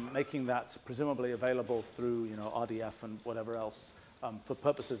and making that presumably available through, you know, RDF and whatever else for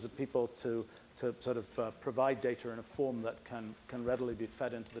purposes of people to sort of provide data in a form that can readily be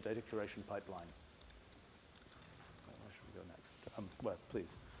fed into the data curation pipeline. Where should we go next? Well,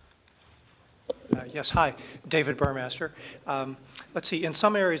 please. Yes, hi, David Burmaster. Let's see, in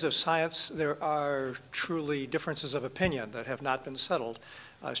some areas of science, there are truly differences of opinion that have not been settled.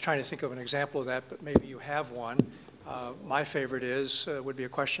 I was trying to think of an example of that, but maybe you have one. My favorite would be a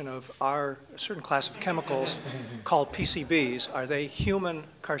question of, are a certain class of chemicals called PCBs, are they human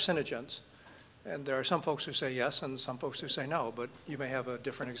carcinogens? And there are some folks who say yes and some folks who say no, but you may have a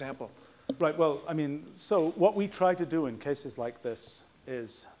different example. Right, well, I mean, so what we try to do in cases like this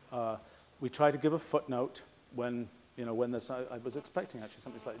is we try to give a footnote when, you know, when this, I was expecting actually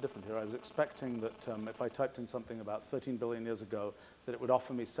something slightly different here. I was expecting that if I typed in something about 13 billion years ago, that it would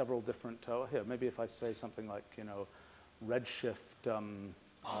offer me several different, here, maybe if I say something like, you know, redshift 7.8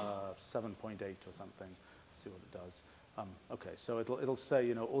 or something, see what it does. Okay, so it'll say,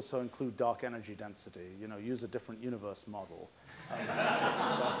 you know, also include dark energy density, you know, use a different universe model.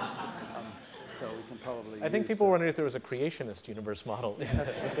 So we can probably I think people were wondering if there was a creationist universe model.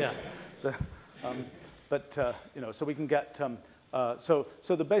 Yes. Yeah. You know, so we can get, so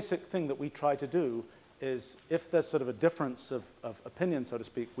the basic thing that we try to do is if there's sort of a difference of opinion, so to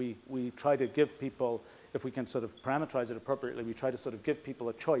speak, we try to give people, if we can sort of parameterize it appropriately, we try to sort of give people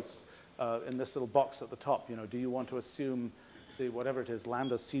a choice in this little box at the top. You know, do you want to assume the, whatever it is,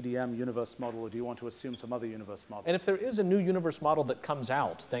 lambda CDM universe model, or do you want to assume some other universe model? And if there is a new universe model that comes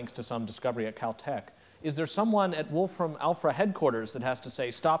out, thanks to some discovery at Caltech, is there someone at Wolfram Alpha headquarters that has to say,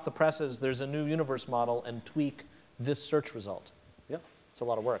 stop the presses, there's a new universe model, and tweak this search result? Yeah. It's a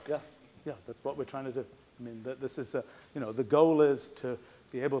lot of work. Yeah, that's what we're trying to do. I mean, this is, the goal is to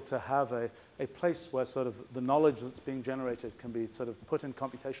be able to have a place where sort of the knowledge that's being generated can be sort of put in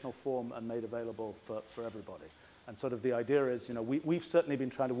computational form and made available for everybody. And sort of the idea is, we've certainly been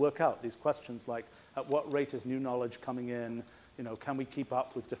trying to work out these questions like, at what rate is new knowledge coming in? Can we keep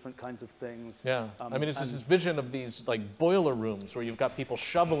up with different kinds of things? Yeah, I mean, it's just this vision of these like boiler rooms where you've got people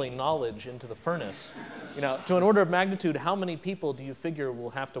shoveling knowledge into the furnace. To an order of magnitude, how many people do you figure will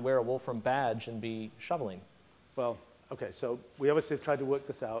have to wear a Wolfram badge and be shoveling? Well, okay, so we obviously have tried to work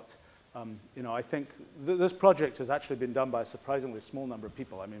this out. I think this project has actually been done by a surprisingly small number of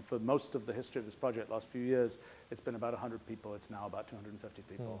people. I mean, for most of the history of this project, last few years, it's been about 100 people. It's now about 250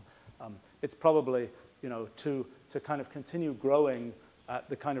 people. It's probably, to kind of continue growing at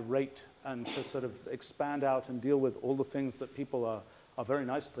the kind of rate and to sort of expand out and deal with all the things that people are very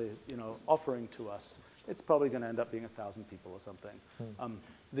nicely, offering to us. It's probably going to end up being 1,000 people or something.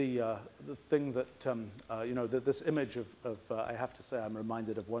 The thing that, this image of I have to say, I'm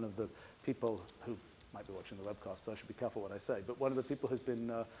reminded of one of the people who might be watching the webcast, so I should be careful what I say, but one of the people who's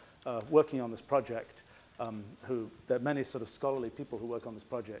been working on this project, there are many sort of scholarly people who work on this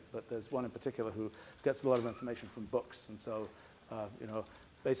project, but there's one in particular who gets a lot of information from books, and so,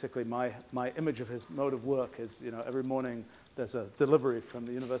 basically my image of his mode of work is, every morning there's a delivery from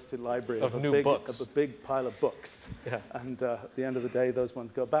the university library of a big pile of books. Yeah. And at the end of the day, those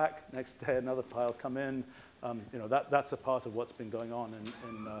ones go back. Next day, another pile come in. That's a part of what's been going on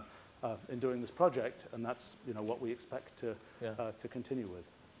in doing this project, and that's what we expect to continue with.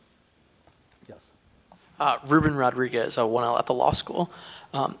 Yes. Ruben Rodriguez, 1L at the law school.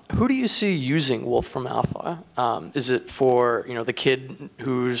 Who do you see using Wolfram Alpha? Is it for the kid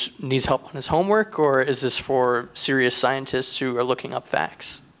who needs help on his homework, or is this for serious scientists who are looking up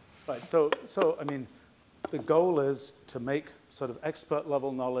facts? Right. So I mean, the goal is to make sort of expert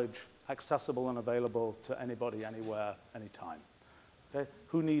level knowledge accessible and available to anybody, anywhere, anytime. Okay?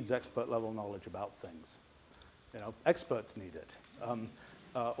 Who needs expert level knowledge about things? Experts need it.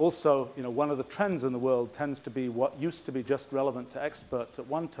 Also, one of the trends in the world tends to be what used to be just relevant to experts at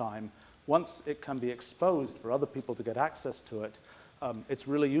one time. Once it can be exposed for other people to get access to it, it's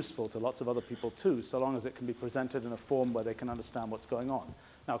really useful to lots of other people too, so long as it can be presented in a form where they can understand what's going on.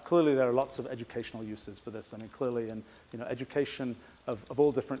 Now, clearly there are lots of educational uses for this. I mean, clearly in education of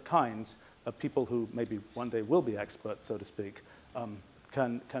all different kinds, people who maybe one day will be experts, so to speak,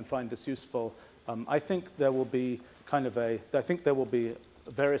 can find this useful. I think there will be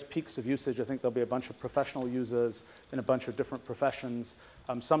various peaks of usage. I think there'll be a bunch of professional users in a bunch of different professions.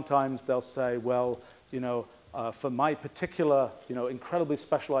 Sometimes they'll say, well, for my particular, incredibly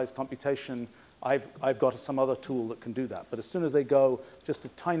specialized computation, I've got some other tool that can do that. But as soon as they go just a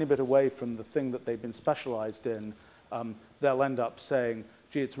tiny bit away from the thing that they've been specialized in, they'll end up saying,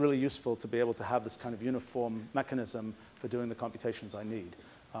 gee, it's really useful to be able to have this kind of uniform mechanism for doing the computations I need.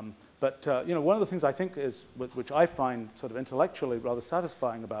 But one of the things I think is, which I find sort of intellectually rather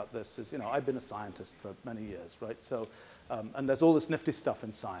satisfying about this is, I've been a scientist for many years, right? So, and there's all this nifty stuff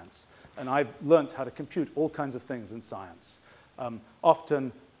in science. And I've learned how to compute all kinds of things in science.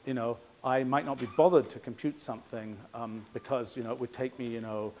 Often, I might not be bothered to compute something because, it would take me,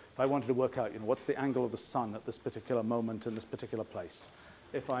 if I wanted to work out, what's the angle of the sun at this particular moment in this particular place.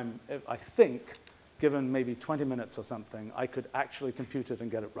 If I think, given maybe 20 minutes or something, I could actually compute it and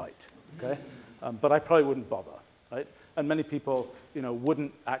get it right, okay? But I probably wouldn't bother, right? And many people,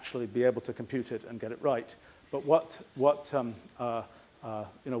 wouldn't actually be able to compute it and get it right. But what Wolfram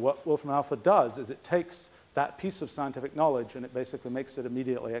Alpha does is it takes that piece of scientific knowledge and it basically makes it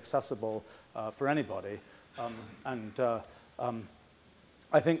immediately accessible for anybody.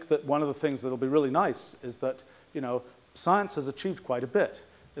 I think that one of the things that'll be really nice is that, science has achieved quite a bit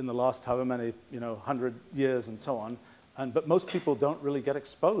in the last however many, 100 years and so on. But most people don't really get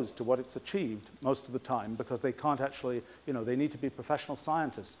exposed to what it's achieved most of the time because they can't actually, they need to be professional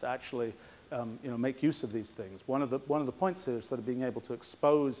scientists to actually, make use of these things. One of the points here is sort of being able to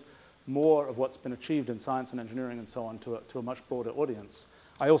expose more of what's been achieved in science and engineering and so on to a much broader audience.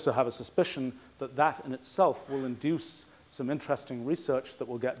 I also have a suspicion that that in itself will induce some interesting research that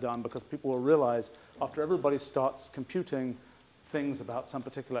will get done because people will realize after everybody starts computing things about some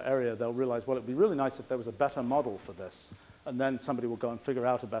particular area, they'll realize, well, it'd be really nice if there was a better model for this. And then somebody will go and figure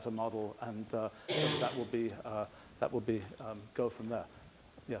out a better model, and that will be go from there.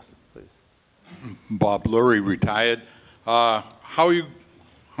 Yes, please. Bob Lurie, retired. How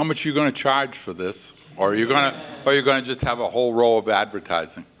much are you going to charge for this? Or are you going to just have a whole row of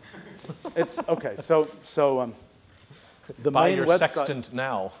advertising? It's okay. So the Buy main your website, sextant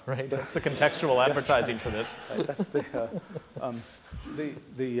now, right? That's the contextual advertising for this. Right, that's the This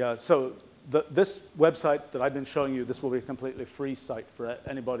website that I've been showing you, this will be a completely free site for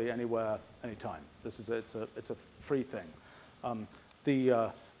anybody, anywhere, anytime. It's a free thing.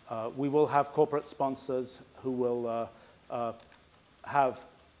 We will have corporate sponsors who will have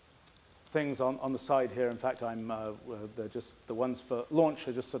things on the side here. In fact, they're just the ones for launch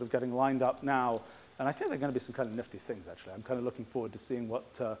are just sort of getting lined up now, and I think they're going to be some kind of nifty things. Actually, I'm kind of looking forward to seeing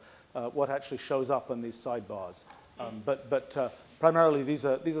what actually shows up on these sidebars. But primarily, these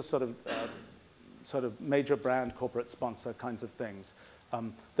are sort of major brand corporate sponsor kinds of things.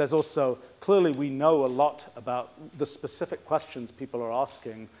 There's also, clearly we know a lot about the specific questions people are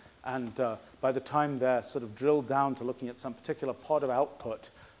asking, and by the time they're sort of drilled down to looking at some particular pod of output,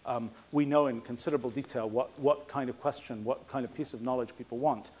 we know in considerable detail what kind of question, what kind of piece of knowledge people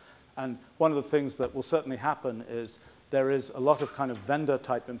want. And one of the things that will certainly happen is there is a lot of kind of vendor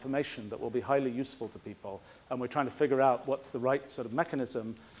type information that will be highly useful to people, and we're trying to figure out what's the right sort of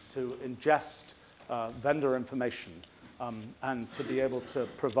mechanism to ingest vendor information and to be able to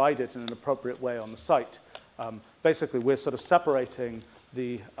provide it in an appropriate way on the site. Basically, we're sort of separating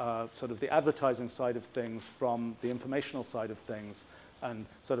the sort of the advertising side of things from the informational side of things. And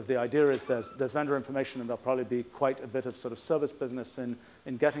sort of the idea is there's vendor information, and there'll probably be quite a bit of sort of service business in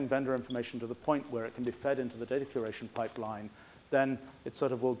getting vendor information to the point where it can be fed into the data curation pipeline. Then it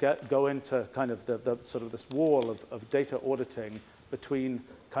sort of will go into kind of the sort of this wall of data auditing between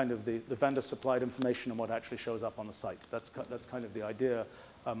kind of the vendor supplied information and what actually shows up on the site. That's kind of the idea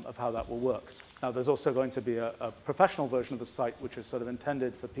of how that will work. Now, there's also going to be a professional version of the site, which is sort of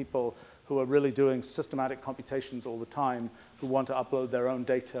intended for people who are really doing systematic computations all the time, who want to upload their own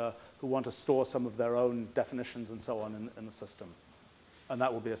data, who want to store some of their own definitions and so on in the system. And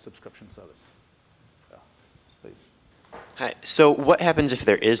that will be a subscription service. Yeah, please. Hi. So what happens if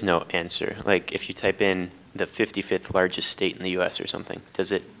there is no answer? Like if you type in the 55th largest state in the US or something,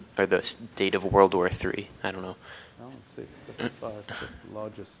 does it, or the state of World War III? I don't know. Well, let's see, 55th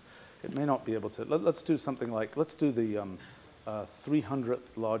largest. It may not be able to. Let's do something like, let's do the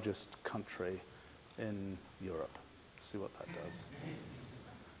 300th largest country in Europe. Let's see what that does.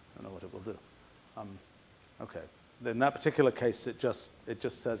 I don't know what it will do. Okay. In that particular case, it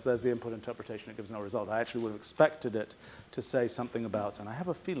just says there's the input interpretation. It gives no result. I actually would have expected it to say something about, and I have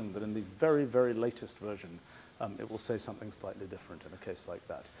a feeling that in the very, very latest version, it will say something slightly different in a case like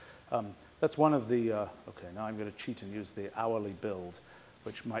that. That's one of the, okay, now I'm going to cheat and use the hourly build,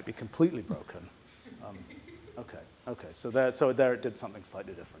 which might be completely broken. Okay, so there it did something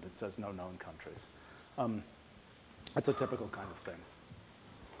slightly different. It says no known countries. It's a typical kind of thing.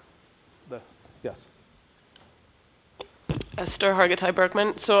 Yes? Esther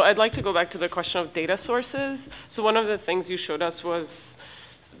Hargitay-Berkman. So I'd like to go back to the question of data sources. So one of the things you showed us was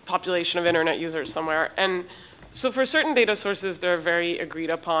population of internet users somewhere. And so for certain data sources, there are very agreed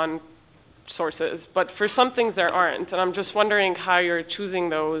upon sources, but for some things there aren't. And I'm just wondering how you're choosing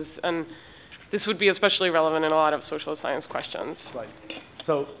those. And this would be especially relevant in a lot of social science questions. Right.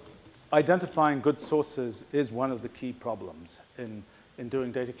 So identifying good sources is one of the key problems in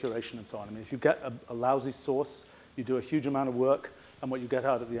doing data curation and so on. I mean, if you get a lousy source, you do a huge amount of work, and what you get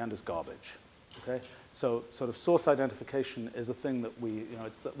out at the end is garbage. Okay? So sort of source identification is a thing that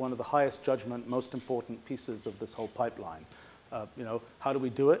it's one of the highest judgment, most important pieces of this whole pipeline. How do we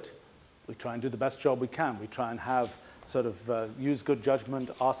do it? We try and do the best job we can. We try and have sort of use good judgment,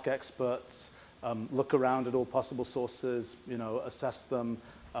 ask experts, look around at all possible sources, assess them,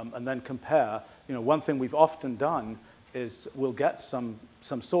 and then compare. One thing we've often done is we'll get some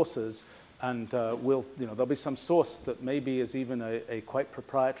sources, and there'll be some source that maybe is even a quite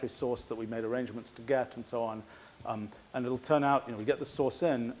proprietary source that we made arrangements to get and so on. And it'll turn out, we get the source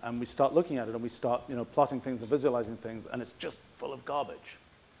in, and we start looking at it, and we start, plotting things and visualizing things, and it's just full of garbage.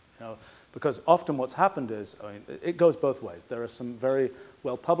 Because often what's happened is, it goes both ways. There are some very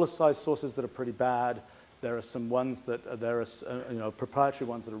well-publicized sources that are pretty bad. There are some ones that proprietary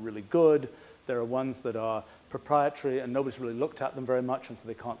ones that are really good. There are ones that are proprietary and nobody's really looked at them very much, and so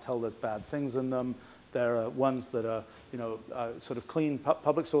they can't tell there's bad things in them. There are ones that are, sort of clean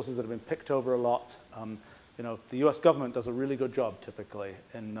public sources that have been picked over a lot. The U.S. government does a really good job typically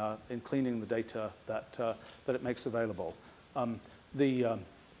in cleaning the data that it makes available.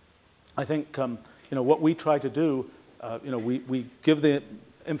 I think what we try to do, we give the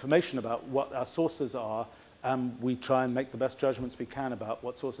information about what our sources are, and we try and make the best judgments we can about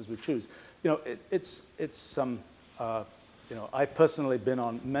what sources we choose. I've personally been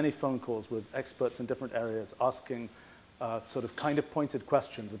on many phone calls with experts in different areas asking sort of kind of pointed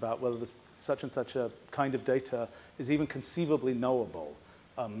questions about whether this such and such a kind of data is even conceivably knowable.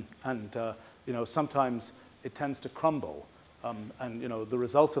 Sometimes it tends to crumble. And the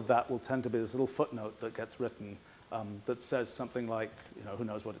result of that will tend to be this little footnote that gets written that says something like, who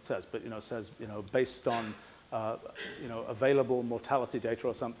knows what it says, but says, based on available mortality data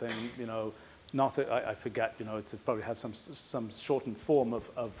or something, not I forget, it probably has some shortened form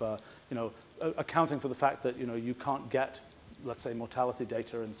of accounting for the fact that you can't get, let's say, mortality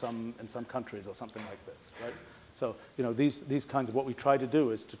data in some countries or something like this, right? So these kinds of what we try to do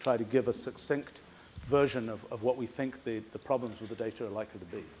is to try to give a succinct version of what we think the problems with the data are likely to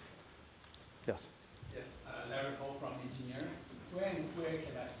be. Yes. Yes, Larry Cole from engineering. Where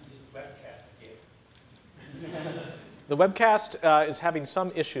can I see this webcast again? The webcast is having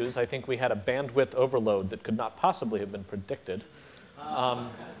some issues. I think we had a bandwidth overload that could not possibly have been predicted.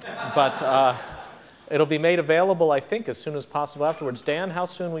 But it'll be made available, I think, as soon as possible afterwards. Dan, how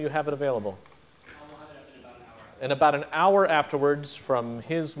soon will you have it available? I'll have it in about an hour. In about an hour afterwards, from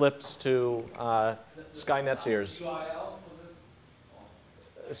his lips to Skynet's ears. URL for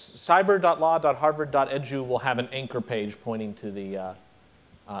this? cyber.law.harvard.edu will have an anchor page pointing to the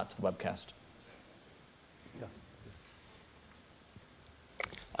webcast.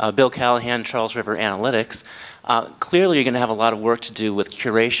 Bill Callahan, Charles River Analytics. Clearly, you're going to have a lot of work to do with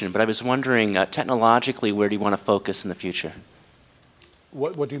curation, but I was wondering, technologically, where do you want to focus in the future?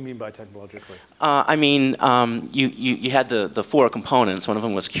 What do you mean by technologically? I mean, you had the 4 components. One of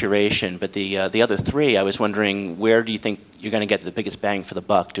them was curation, but the other 3, I was wondering, where do you think you're going to get the biggest bang for the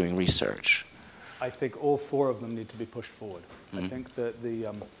buck doing research? I think all 4 of them need to be pushed forward. I think that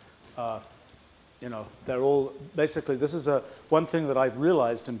they're all, basically, this is one thing that I've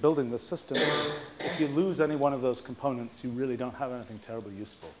realized in building this system is if you lose any one of those components, you really don't have anything terribly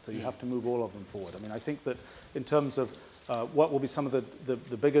useful. So you have to move all of them forward. I mean, I think that in terms of what will be some of the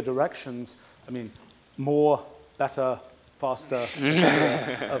bigger directions, I mean, more, better, faster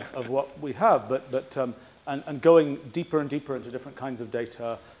of what we have, and going deeper and deeper into different kinds of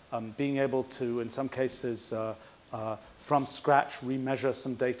data, being able to, in some cases, from scratch, remeasure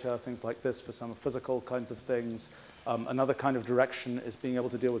some data, things like this for some physical kinds of things. Another kind of direction is being able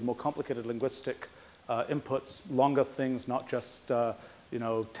to deal with more complicated linguistic inputs, longer things, not just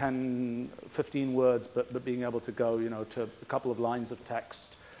 10, 15 words, but being able to go to a couple of lines of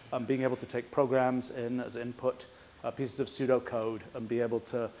text, being able to take programs in as input, pieces of pseudocode, and be able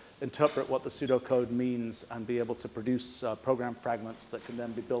to interpret what the pseudocode means and be able to produce program fragments that can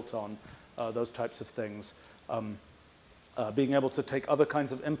then be built on those types of things. Being able to take other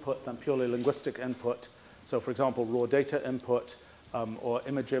kinds of input than purely linguistic input. So, for example, raw data input or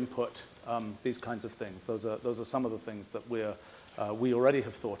image input, these kinds of things. Those are some of the things that we already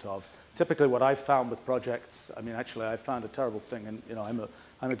have thought of. Typically, what I've found with projects, I mean, actually, I found a terrible thing, and I'm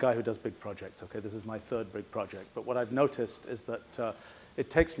a guy who does big projects. Okay, this is my 3rd big project. But what I've noticed is that it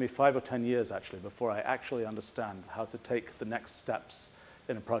takes me 5 or 10 years actually before I actually understand how to take the next steps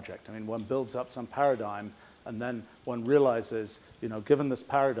in a project. I mean, one builds up some paradigm. And then one realizes, given this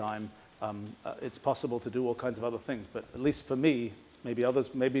paradigm, it's possible to do all kinds of other things. But at least for me, maybe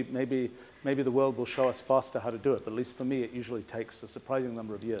others, maybe the world will show us faster how to do it. But at least for me, it usually takes a surprising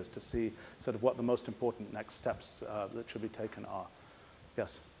number of years to see sort of what the most important next steps that should be taken are.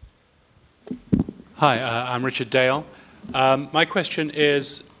 Yes. Hi, I'm Richard Dale. My question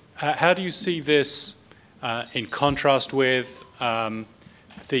is, how do you see this in contrast with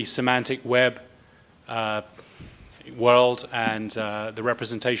the semantic web world and the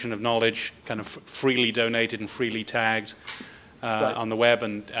representation of knowledge kind of freely donated and freely tagged on the web,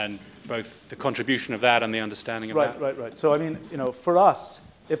 and both the contribution of that and the understanding of that? Right. So I mean, for us,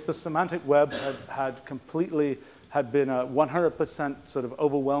 if the semantic web had been a 100% sort of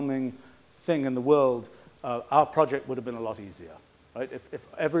overwhelming thing in the world, our project would have been a lot easier. Right? If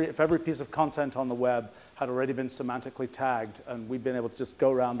every piece of content on the web had already been semantically tagged and we'd been able to just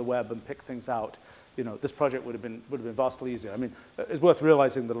go around the web and pick things out, this project would have been vastly easier. I mean, it's worth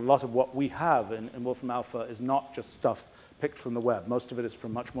realizing that a lot of what we have in Wolfram Alpha is not just stuff picked from the web. Most of it is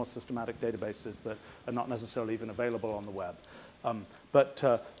from much more systematic databases that are not necessarily even available on the web. But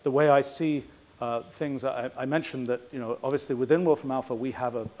the way I see things, I mentioned that, obviously within Wolfram Alpha, we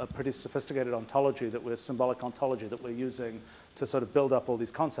have a pretty sophisticated ontology symbolic ontology that we're using to sort of build up all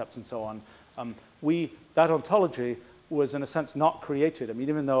these concepts and so on. That ontology was in a sense not created. I mean,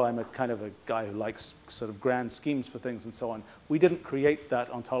 even though I'm a kind of a guy who likes sort of grand schemes for things and so on, we didn't create that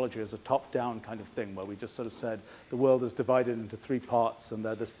ontology as a top-down kind of thing where we just sort of said the world is divided into 3 parts and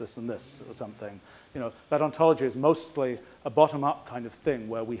they're this, this, and this or something. That ontology is mostly a bottom-up kind of thing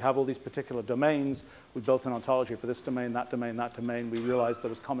where we have all these particular domains. We built an ontology for this domain, that domain, that domain. We realized there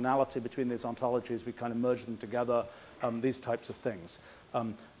was commonality between these ontologies. We kind of merged them together, these types of things.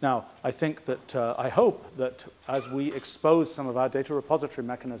 Now, I think that, I hope that as we expose some of our data repository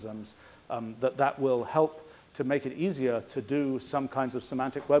mechanisms, that will help to make it easier to do some kinds of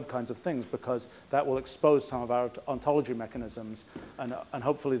semantic web kinds of things, because that will expose some of our ontology mechanisms, and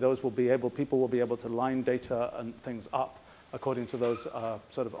hopefully those will be able, people will be able to line data and things up according to those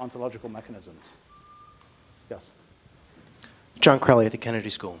sort of ontological mechanisms. Yes? John Crowley at the Kennedy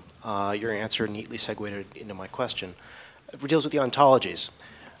School. Your answer neatly segued into my question. It deals with the ontologies.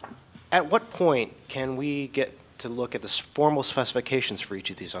 At what point can we get to look at the formal specifications for each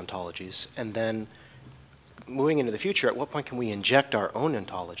of these ontologies, and then moving into the future, at what point can we inject our own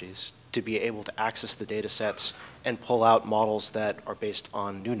ontologies to be able to access the data sets and pull out models that are based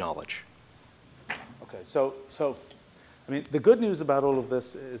on new knowledge? Okay, so I mean, the good news about all of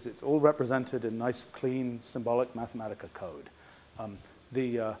this is it's all represented in nice, clean, symbolic Mathematica code.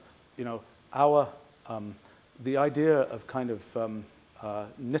 The idea of kind of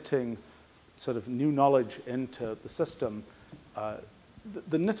knitting sort of new knowledge into the system,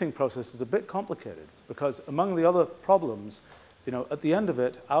 the knitting process is a bit complicated, because among the other problems, at the end of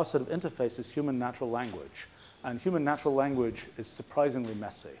it, our sort of interface is human natural language. And human natural language is surprisingly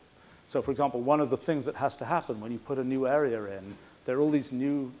messy. So for example, one of the things that has to happen when you put a new area in, there are all these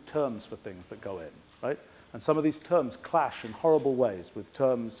new terms for things that go in, right? And some of these terms clash in horrible ways with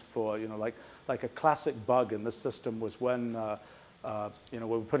terms for, like a classic bug in this system was when, we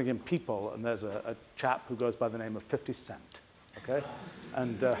were putting in people, and there's a chap who goes by the name of 50 Cent, okay?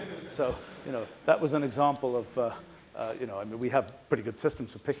 And so, that was an example of, I mean, we have pretty good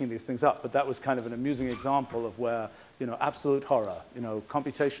systems for picking these things up, but that was kind of an amusing example of where, absolute horror,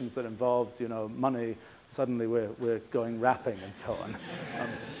 computations that involved, money, suddenly we're going rapping and so on.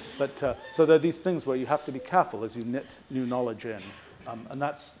 So there are these things where you have to be careful as you knit new knowledge in. And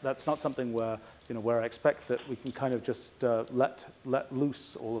that's not something where, where I expect that we can kind of just let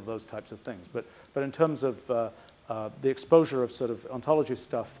loose all of those types of things. But in terms of the exposure of sort of ontology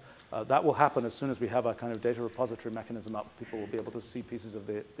stuff, that will happen as soon as we have a kind of data repository mechanism up. People will be able to see pieces of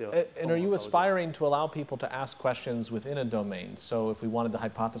the And are you aspiring to allow people to ask questions within a domain? So if we wanted to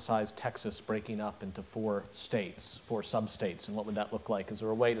hypothesize Texas breaking up into 4 states, 4 sub-states, and what would that look like? Is there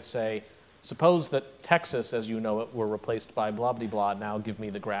a way to say, suppose that Texas, as you know it, were replaced by blah-blah-blah, now give me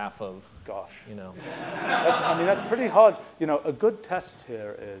the graph of, gosh. I mean, that's pretty hard. A good test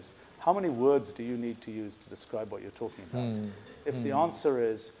here is, how many words do you need to use to describe what you're talking about? If the answer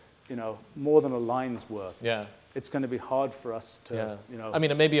is, more than a line's worth, it's going to be hard for us to, I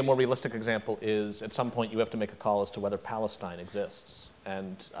mean, maybe a more realistic example is, at some point you have to make a call as to whether Palestine exists.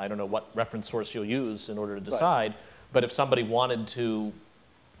 And I don't know what reference source you'll use in order to decide, but if somebody wanted to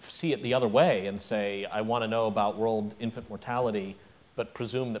see it the other way and say, I want to know about world infant mortality, but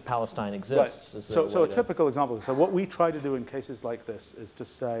presume that Palestine exists. Right. So a typical example, so what we try to do in cases like this is to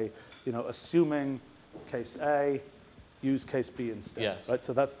say, assuming case A, use case B instead. Yes. Right?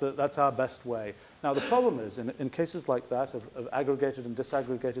 So that's our best way. Now the problem is, in cases like that of aggregated and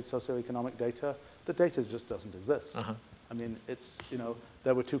disaggregated socioeconomic data, the data just doesn't exist. I mean, it's,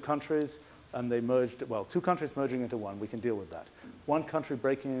 there were 2 countries, and they merged, well, 2 countries merging into 1, we can deal with that. 1 country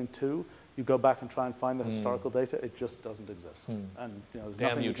breaking in 2, you go back and try and find the historical data, it just doesn't exist. And there's Damn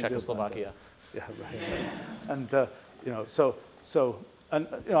nothing you, you can Czechoslovakia. Yeah, right. And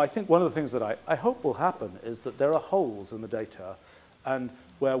I think one of the things that I hope will happen is that there are holes in the data, and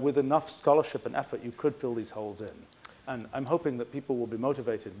where with enough scholarship and effort you could fill these holes in. And I'm hoping that people will be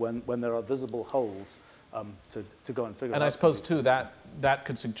motivated when there are visible holes to go and figure out. And I suppose, too, that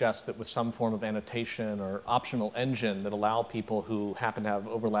could suggest that with some form of annotation or optional engine that allow people who happen to have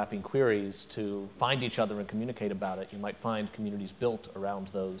overlapping queries to find each other and communicate about it, you might find communities built around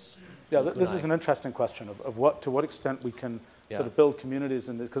those. Yeah, this is an interesting question of to what extent we can sort of build communities,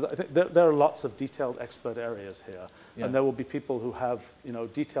 because I think there are lots of detailed expert areas here, and there will be people who have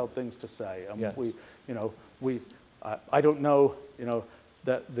detailed things to say. I don't know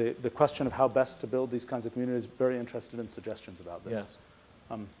that the question of how best to build these kinds of communities. Very interested in suggestions about this.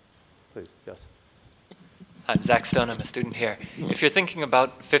 Yes. Please, yes. I'm Zach Stone, I'm a student here. If you're thinking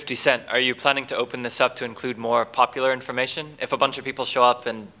about 50 Cent, are you planning to open this up to include more popular information? If a bunch of people show up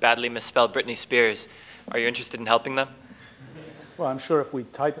and badly misspell Britney Spears, are you interested in helping them? Well, I'm sure if we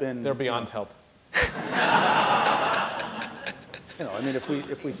type in... They're beyond help. I mean,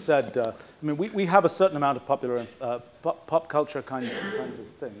 if we said... I mean, we have a certain amount of popular pop culture kinds of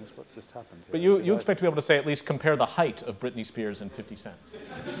things. What just happened here? But you expect to be able to say at least compare the height of Britney Spears and 50 Cent.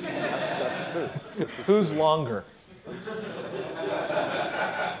 That's true. Who's longer?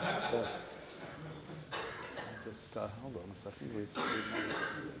 Just hold on a second.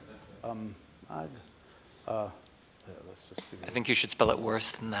 Yeah, let's just see. I think you should spell it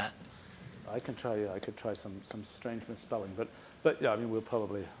worse than that. I can try. Yeah, I could try some strange misspelling, but yeah, I mean, we'll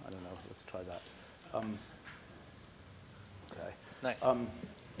probably. I don't know. Let's try that. Okay. Nice.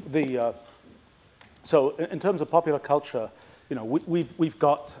 So in terms of popular culture, you know, we've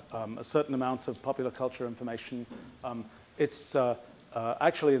got a certain amount of popular culture information. It's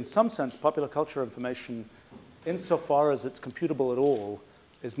actually, in some sense, popular culture information, insofar as it's computable at all,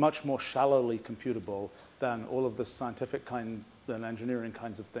 is much more shallowly computable than all of the scientific kind and engineering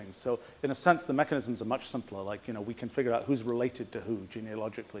kinds of things. So in a sense, the mechanisms are much simpler. Like, you know, we can figure out who's related to who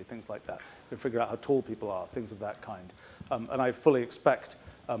genealogically, things like that. We can figure out how tall people are, things of that kind. And I fully expect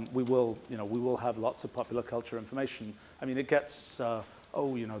we will have lots of popular culture information. I mean, it gets,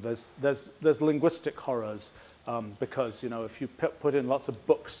 you know, there's linguistic horrors because, you know, if you put in lots of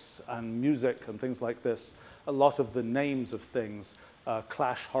books and music and things like this, a lot of the names of things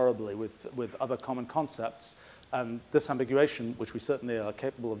clash horribly with other common concepts. And disambiguation, which we certainly are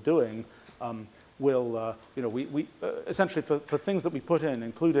capable of doing, will, you know, we essentially for things that we put in,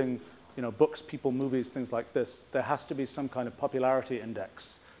 including, you know, books, people, movies, things like this, there has to be some kind of popularity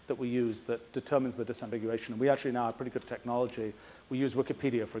index that we use that determines the disambiguation. And we actually now have pretty good technology. We use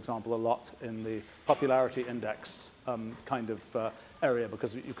Wikipedia, for example, a lot in the popularity index kind of area,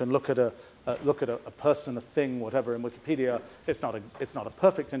 because you can look at a person, a thing, whatever in Wikipedia. It's not a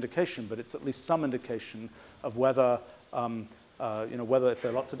perfect indication, but it's at least some indication of whether you know, whether if there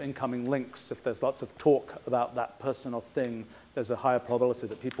are lots of incoming links, if there's lots of talk about that person or thing, there's a higher probability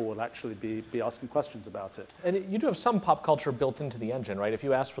that people will actually be asking questions about it. And you do have some pop culture built into the engine, right? If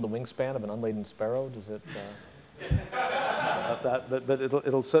you ask for the wingspan of an unladen sparrow, does it? But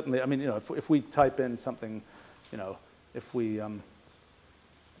it'll certainly. I mean, you know, if we type in something, you know, if we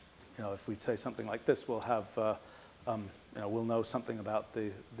say something like this, we'll have, you know, we'll know something about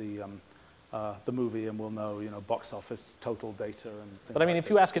the movie, and we'll know, you know, box office total data and things. But I mean, like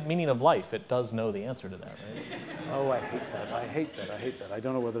if you ask it meaning of life, it does know the answer to that, right? Oh, I hate that. I hate that. I hate that. I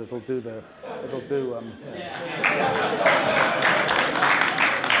don't know whether it'll do the. It'll do.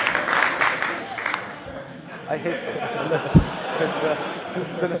 I hate this. And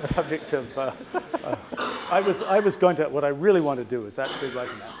it's been a subject of. I was going to. What I really want to do is actually write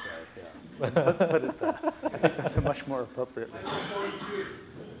an essay. Yeah. Put it there. I think that's a much more appropriate result.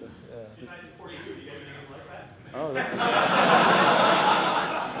 Oh, that's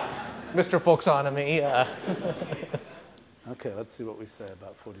Mr. Folksonomy. Okay, let's see what we say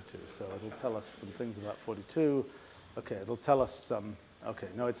about 42. So it'll tell us some things about 42. Okay, it'll tell us some. Okay,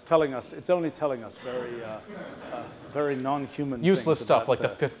 no, it's only telling us very non-human useless things stuff about, like the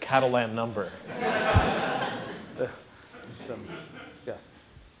fifth Catalan number. Yes.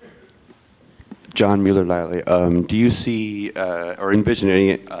 John Mueller-Liley, do you see or envision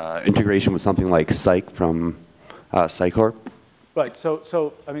any integration with something like Psych from Psycorp? Right.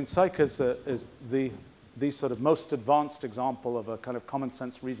 So I mean, Psych is the sort of most advanced example of a kind of common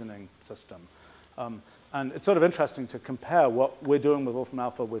sense reasoning system. And it's sort of interesting to compare what we're doing with Wolfram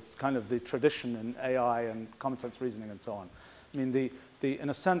Alpha with kind of the tradition in AI and common sense reasoning and so on. I mean, in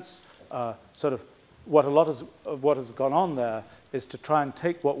a sense, sort of what has gone on there is to try and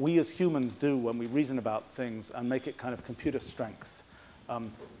take what we as humans do when we reason about things and make it kind of computer strength.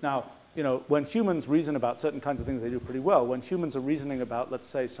 Now, you know, when humans reason about certain kinds of things, they do pretty well. When humans are reasoning about, let's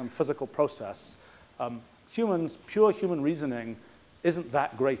say, some physical process, pure human reasoning isn't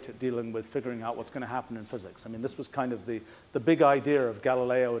that great at dealing with figuring out what's going to happen in physics. I mean, this was kind of the big idea of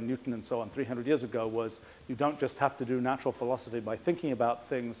Galileo and Newton and so on 300 years ago was you don't just have to do natural philosophy by thinking about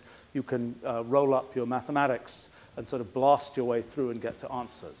things. You can roll up your mathematics and sort of blast your way through and get to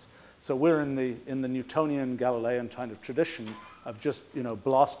answers. So we're in the Newtonian, Galilean kind of tradition of just, you know,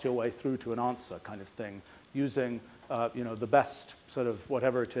 blast your way through to an answer kind of thing, using you know, the best sort of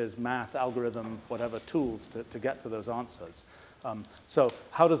whatever it is, math, algorithm, whatever tools to get to those answers. So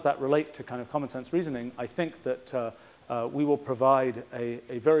how does that relate to kind of common sense reasoning? I think that we will provide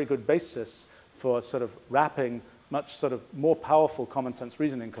a very good basis for sort of wrapping much sort of more powerful common sense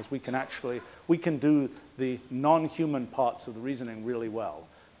reasoning, because we can do the non-human parts of the reasoning really well.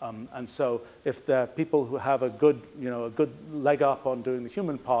 And so if there are people who have a good leg up on doing the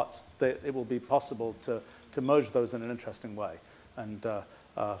human parts, it will be possible to merge those in an interesting way, and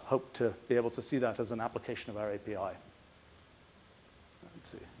hope to be able to see that as an application of our API. Let's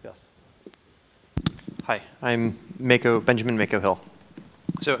see, yes. Hi, I'm Benjamin Mako Hill.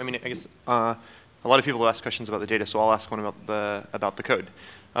 So, I mean, I guess a lot of people will ask questions about the data, so I'll ask one about the code.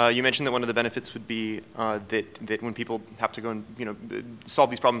 You mentioned that one of the benefits would be that when people have to go and, you know,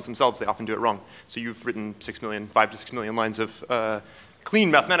 solve these problems themselves, they often do it wrong. So you've written 5 to 6 million lines of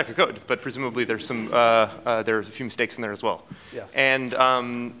clean Mathematica code, but presumably there's some there are a few mistakes in there as well. Yes. And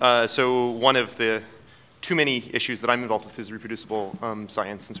so one of the too many issues that I'm involved with is reproducible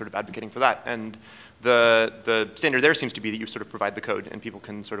science and sort of advocating for that. And the standard there seems to be that you sort of provide the code and people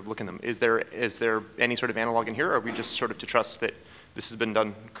can sort of look in them. Is there any sort of analog in here, or are we just sort of to trust that this has been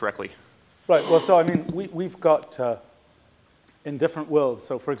done correctly? Right. Well, so I mean, we've got in different worlds.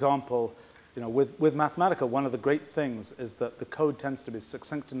 So, for example, you know, with Mathematica, one of the great things is that the code tends to be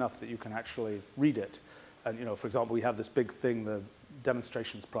succinct enough that you can actually read it. And you know, for example, we have this big thing, the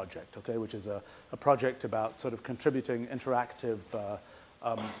demonstrations project, okay, which is a project about sort of contributing interactive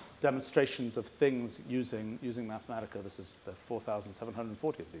demonstrations of things using Mathematica. This is the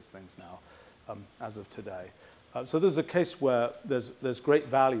 4,740 of these things now, as of today. So this is a case where there's great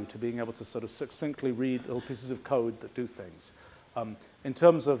value to being able to sort of succinctly read little pieces of code that do things. In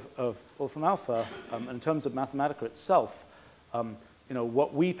terms of Wolfram Alpha, and in terms of Mathematica itself, you know,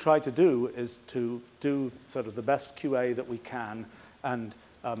 what we try to do is to do sort of the best QA that we can. And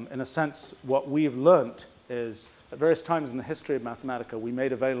in a sense, what we've learned is at various times in the history of Mathematica, we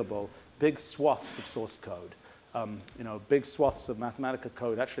made available big swaths of source code. You know, big swaths of Mathematica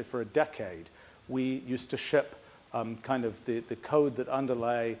code. Actually, for a decade, we used to ship kind of the code that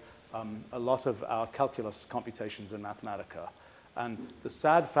underlay a lot of our calculus computations in Mathematica. And the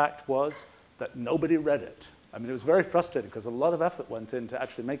sad fact was that nobody read it. I mean, it was very frustrating because a lot of effort went into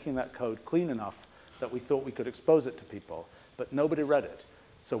actually making that code clean enough that we thought we could expose it to people. But nobody read it.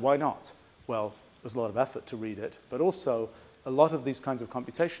 So why not? Well, there's a lot of effort to read it, but also a lot of these kinds of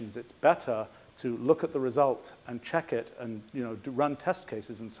computations, it's better to look at the result and check it and, you know, run test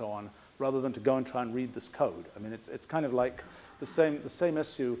cases and so on, rather than to go and try and read this code. I mean, it's kind of like the same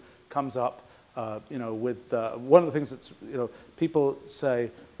issue comes up, you know, with one of the things that's, you know, people say,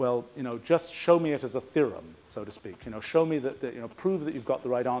 well, you know, just show me it as a theorem, so to speak. You know, show me that you know, prove that you've got the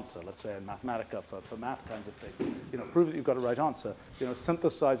right answer, let's say in Mathematica for math kinds of things. You know, prove that you've got a right answer. You know,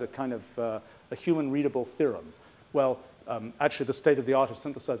 synthesize a kind of a human readable theorem. Well, actually the state of the art of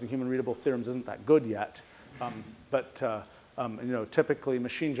synthesizing human readable theorems isn't that good yet. But you know, typically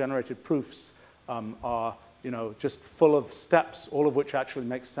machine generated proofs are, you know, just full of steps, all of which actually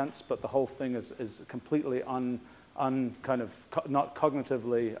make sense, but the whole thing is completely kind of not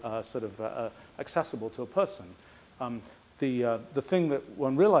cognitively sort of accessible to a person. The thing that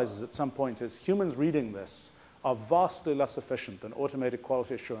one realizes at some point is humans reading this are vastly less efficient than automated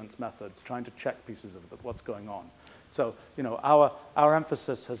quality assurance methods trying to check pieces of what's going on. So, you know, our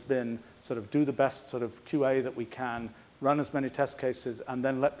emphasis has been sort of do the best sort of QA that we can, run as many test cases, and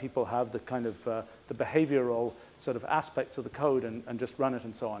then let people have the kind of the behavioral sort of aspects of the code and just run it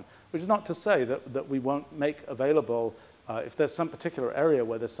and so on. Which is not to say that we won't make available, if there's some particular area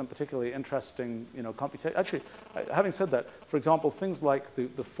where there's some particularly interesting, you know, computation. Actually, having said that, for example, things like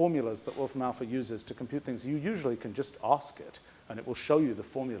the formulas that Wolfram Alpha uses to compute things, you usually can just ask it, and it will show you the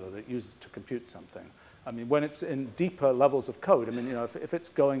formula that it uses to compute something. I mean, when it's in deeper levels of code, I mean, you know, if it's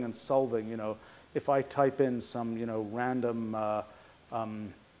going and solving, you know, if I type in some, you know, random, I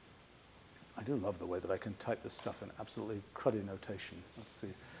do love the way that I can type this stuff in absolutely cruddy notation. Let's see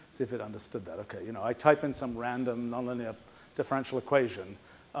if it understood that. Okay, you know, I type in some random nonlinear differential equation.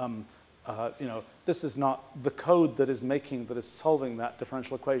 You know, this is not the code that is solving that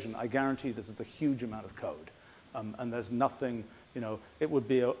differential equation. I guarantee this is a huge amount of code. And there's nothing, you know, it would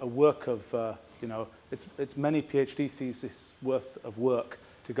be a work of, you know, it's many PhD theses worth of work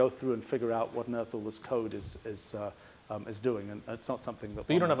to go through and figure out what on earth all this code is doing, and it's not something that.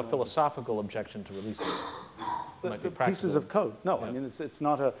 But you don't have a philosophical objection to releasing the pieces of code. No, yeah. I mean it's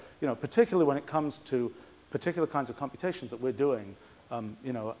not a, you know, particularly when it comes to particular kinds of computations that we're doing.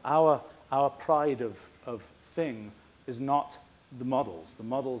 You know, our pride of thing is not the models. The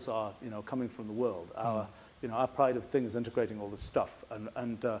models are, you know, coming from the world. You know, our pride of thing is integrating all this stuff.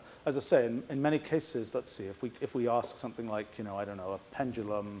 And as I say, in many cases, let's see, if we ask something like, you know, I don't know, a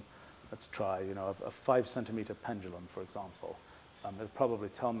pendulum, let's try, you know, a 5-centimeter pendulum, for example. It'll probably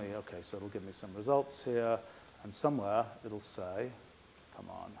tell me, okay, so it'll give me some results here, and somewhere it'll say, come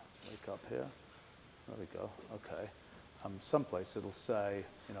on, wake up here. There we go, okay. Someplace it'll say,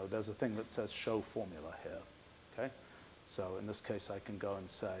 you know, there's a thing that says show formula here, okay? So in this case, I can go and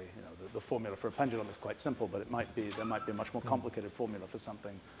say, you know, the formula for a pendulum is quite simple, but there might be a much more complicated formula for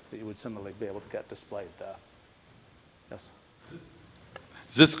something that you would similarly be able to get displayed there. Yes?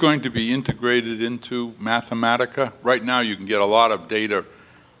 Is this going to be integrated into Mathematica? Right now, you can get a lot of data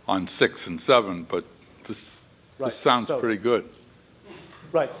on 6 and 7, but this sounds pretty good.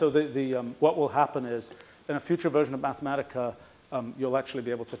 Right. So what will happen is, in a future version of Mathematica, you'll actually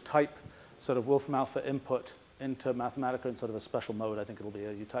be able to type sort of Wolfram Alpha input into Mathematica in sort of a special mode. I think it'll be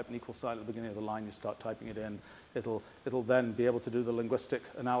you type an equal sign at the beginning of the line, you start typing it in. It'll then be able to do the linguistic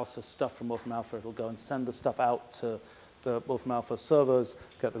analysis stuff from Wolfram Alpha. It'll go and send the stuff out to the Wolfram Alpha servers,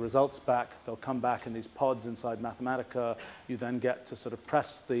 get the results back. They'll come back in these pods inside Mathematica. You then get to sort of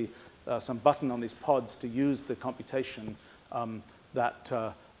press some button on these pods to use the computation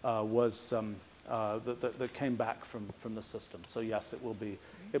that came back from the system. So yes, it will be.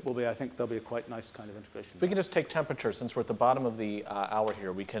 I think there'll be a quite nice kind of integration. If we can just take temperature, since we're at the bottom of the hour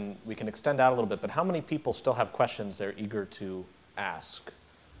here, we can extend out a little bit. But how many people still have questions they're eager to ask?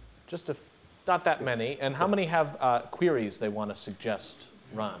 Just not that many. And how many have queries they want to suggest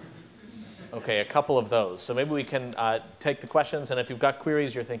run? Okay, a couple of those. So maybe we can take the questions, and if you've got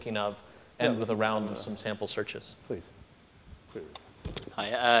queries you're thinking of, end with a round of some sample searches. Please. Queries.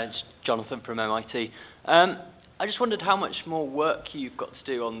 Hi, it's Jonathan from MIT. I just wondered how much more work you've got to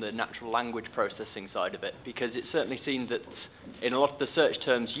do on the natural language processing side of it, because it certainly seemed that in a lot of the search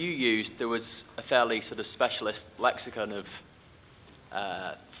terms you used, there was a fairly sort of specialist lexicon of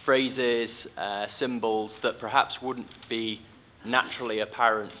phrases, symbols that perhaps wouldn't be naturally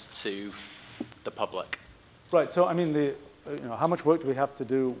apparent to the public. Right, so I mean, how much work do we have to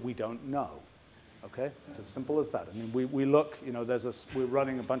do? We don't know. Okay, it's as simple as that. I mean, we look, we're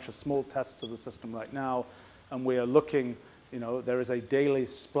running a bunch of small tests of the system right now, and we are looking, there is a daily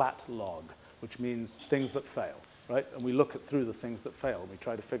splat log, which means things that fail, right? And we look through the things that fail. We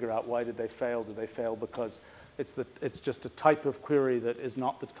try to figure out why did they fail? Did they fail because it's just a type of query that is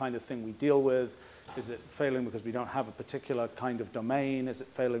not the kind of thing we deal with? Is it failing because we don't have a particular kind of domain? Is it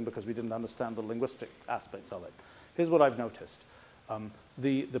failing because we didn't understand the linguistic aspects of it? Here's what I've noticed.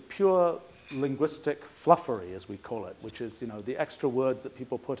 The pure linguistic fluffery, as we call it, which is the extra words that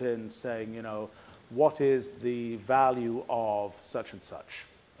people put in saying, what is the value of such and such?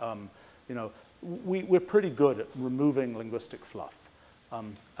 We're pretty good at removing linguistic fluff.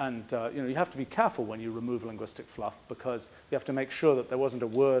 You have to be careful when you remove linguistic fluff, because you have to make sure that there wasn't a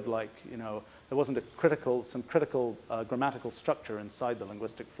word like, there wasn't some critical grammatical structure inside the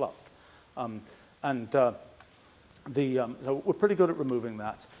linguistic fluff. So we're pretty good at removing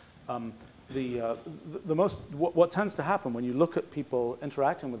that. What tends to happen when you look at people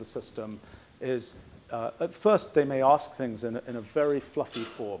interacting with the system is, at first they may ask things in a very fluffy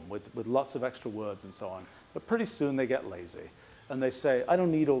form with lots of extra words and so on, but pretty soon they get lazy. And they say, I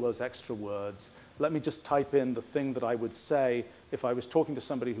don't need all those extra words. Let me just type in the thing that I would say if I was talking to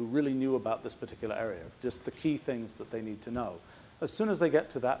somebody who really knew about this particular area, just the key things that they need to know. As soon as they get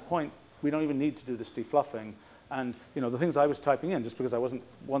to that point, we don't even need to do this defluffing. And the things I was typing in, just because I wasn't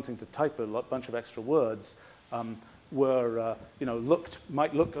wanting to type a bunch of extra words, might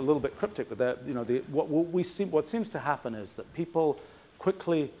look a little bit cryptic. But what seems to happen is that people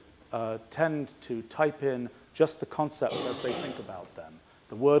quickly tend to type in just the concepts as they think about them.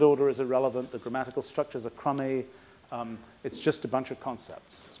 The word order is irrelevant. The grammatical structures are crummy. It's just a bunch of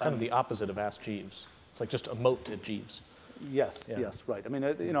concepts. It's kind of the opposite of Ask Jeeves. It's like just a moat at Jeeves. Yes, yeah. Yes, right. I mean,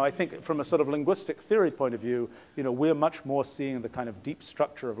 I think from a sort of linguistic theory point of view, we're much more seeing the kind of deep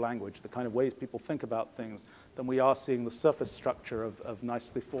structure of language, the kind of ways people think about things, than we are seeing the surface structure of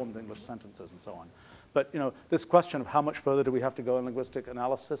nicely formed English sentences and so on. But, this question of how much further do we have to go in linguistic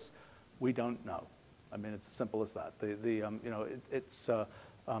analysis, we don't know. I mean, it's as simple as that.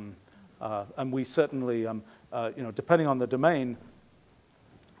 And we certainly, depending on the domain,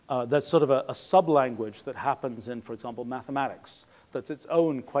 there's sort of a sub-language that happens in, for example, mathematics. That's its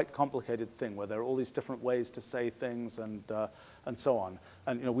own quite complicated thing, where there are all these different ways to say things and so on.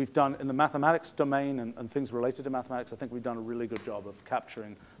 And we've done, in the mathematics domain and things related to mathematics, I think we've done a really good job of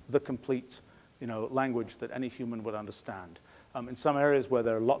capturing the complete language that any human would understand. In some areas where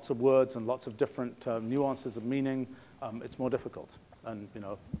there are lots of words and lots of different nuances of meaning, it's more difficult. And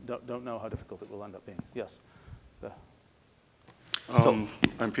don't know how difficult it will end up being. Yes?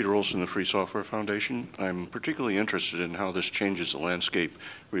 I'm Peter Olson, the Free Software Foundation. I'm particularly interested in how this changes the landscape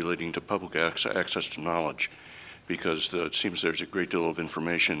relating to public access to knowledge, because it seems there's a great deal of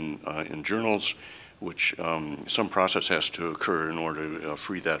information in journals, which some process has to occur in order to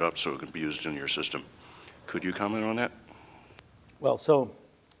free that up so it can be used in your system. Could you comment on that? Well, so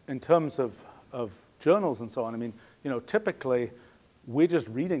in terms of journals and so on, I mean, typically we're just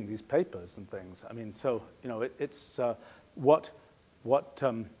reading these papers and things. I mean, so, it's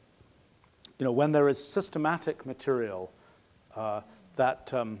when there is systematic material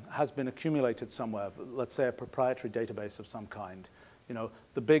that has been accumulated somewhere, let's say a proprietary database of some kind,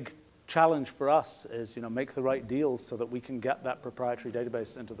 the big challenge for us is, make the right deals so that we can get that proprietary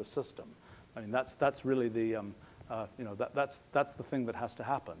database into the system. I mean, that's really the, that's the thing that has to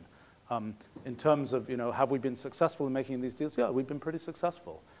happen. In terms of, have we been successful in making these deals? Yeah, we've been pretty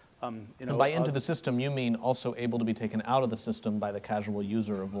successful. And by into the system, you mean also able to be taken out of the system by the casual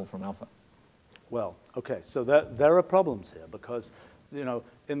user of Wolfram Alpha? Well, okay, so there are problems here because,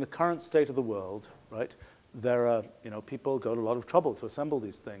 in the current state of the world, right, there are, people go to a lot of trouble to assemble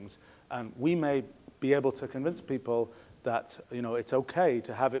these things, and we may be able to convince people that, it's okay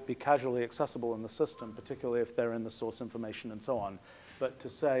to have it be casually accessible in the system, particularly if they're in the source information and so on. But to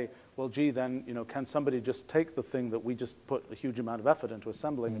say, well, gee, then, can somebody just take the thing that we just put a huge amount of effort into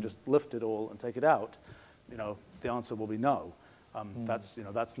assembling and just lift it all and take it out? The answer will be no. That's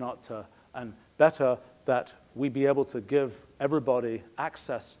not, and better that we be able to give everybody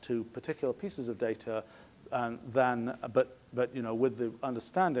access to particular pieces of data, but with the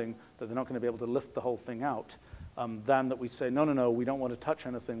understanding that they're not going to be able to lift the whole thing out, than that we say, no, we don't want to touch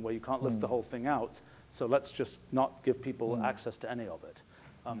anything where you can't lift the whole thing out. So let's just not give people access to any of it.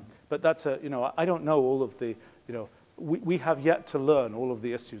 But that's I don't know all of the, we have yet to learn all of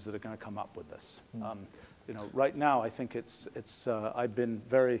the issues that are going to come up with this. Right now I think I've been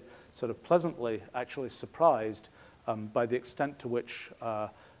very sort of pleasantly actually surprised by the extent to which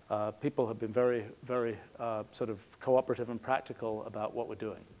people have been very, very sort of cooperative and practical about what we're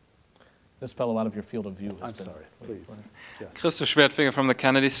doing. This fellow out of your field of view. I'm sorry, please. Yes. Christoph Schwertfinger from the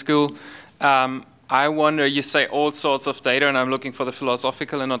Kennedy School. I wonder, you say all sorts of data, and I'm looking for the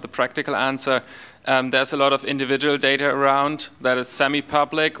philosophical and not the practical answer. There's a lot of individual data around that is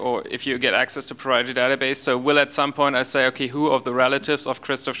semi-public, or if you get access to proprietary database. So will at some point I say, okay, who of the relatives of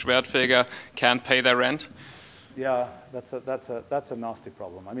Christoph Schwertfinger can't pay their rent? Yeah, that's a nasty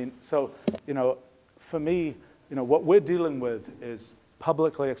problem. I mean, so, for me, what we're dealing with is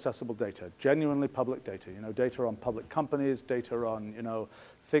publicly accessible data, genuinely public data, data on public companies, data on,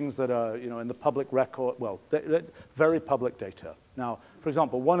 things that are, in the public record, well, very public data. Now, for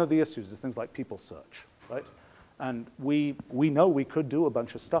example, one of the issues is things like people search, right? And we know we could do a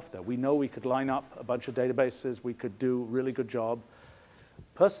bunch of stuff there. We know we could line up a bunch of databases. We could do a really good job.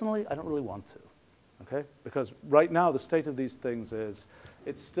 Personally, I don't really want to, okay? Because right now, the state of these things is,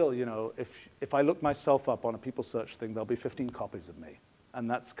 it's still, if I look myself up on a people search thing, there'll be 15 copies of me. And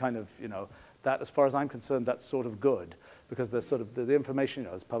that's kind of, that as far as I'm concerned, that's sort of good. Because there's sort of the information,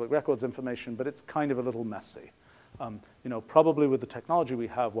 it's public records information, but it's kind of a little messy. Probably with the technology we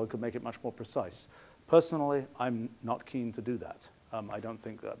have, one could make it much more precise. Personally, I'm not keen to do that. I don't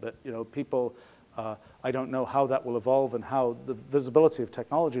think that. But, people, I don't know how that will evolve and how the visibility of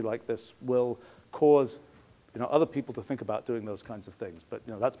technology like this will cause other people to think about doing those kinds of things. But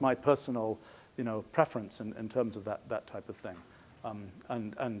that's my personal preference in terms of that type of thing.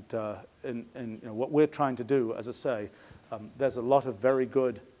 What we're trying to do, as I say, there's a lot of very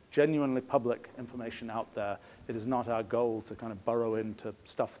good, genuinely public information out there. It is not our goal to kind of burrow into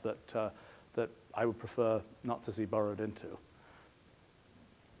stuff that I would prefer not to see burrowed into.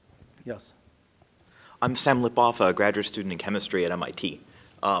 Yes. I'm Sam Lipoff, a graduate student in chemistry at MIT.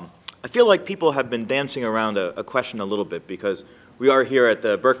 I feel like people have been dancing around a question a little bit because we are here at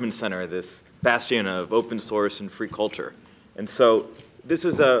the Berkman Center, this bastion of open source and free culture. And so this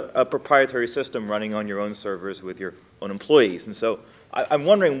is a proprietary system running on your own servers with your own employees. And so I'm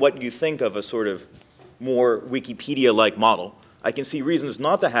wondering what you think of a sort of more Wikipedia-like model. I can see reasons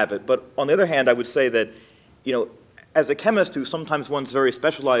not to have it, but on the other hand, I would say that, as a chemist who sometimes wants very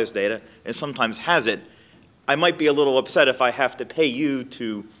specialized data and sometimes has it, I might be a little upset if I have to pay you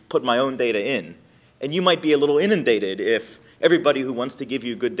to put my own data in. And you might be a little inundated if everybody who wants to give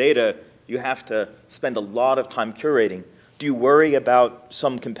you good data, you have to spend a lot of time curating. Do you worry about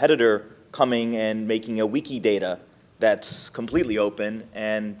some competitor coming and making a Wikidata that's completely open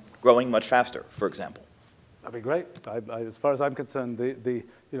and growing much faster, for example? That'd be great. As far as I'm concerned,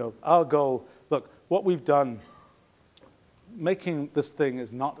 our goal, look, what we've done, making this thing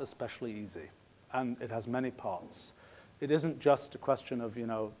is not especially easy, and it has many parts. It isn't just a question of,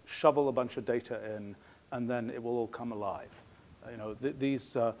 shovel a bunch of data in, and then it will all come alive.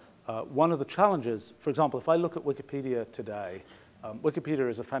 One of the challenges, for example, if I look at Wikipedia today, Wikipedia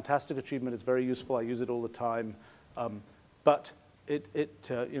is a fantastic achievement. It's very useful. I use it all the time. But it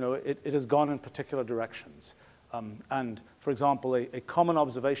has gone in particular directions. And for example, a common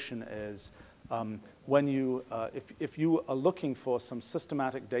observation is when you, if you are looking for some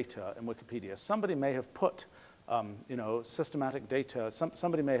systematic data in Wikipedia, somebody may have put, systematic data.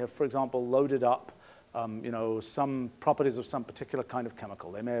 Somebody may have, for example, loaded up some properties of some particular kind of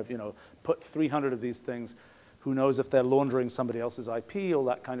chemical. They may have, put 300 of these things. Who knows if they're laundering somebody else's IP or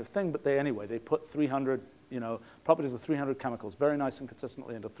that kind of thing, but they put 300, properties of 300 chemicals very nice and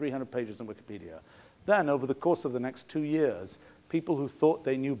consistently into 300 pages in Wikipedia. Then, over the course of the next 2 years, people who thought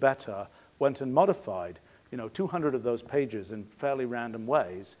they knew better went and modified 200 of those pages in fairly random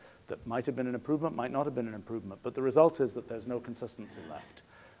ways that might have been an improvement, might not have been an improvement, but the result is that there's no consistency left.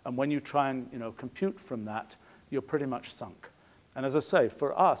 And when you try and compute from that, you're pretty much sunk. And as I say,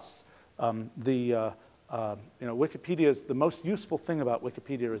 for us, Wikipedia's the most useful thing about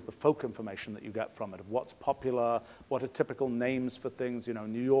Wikipedia is the folk information that you get from it, of what's popular, what are typical names for things.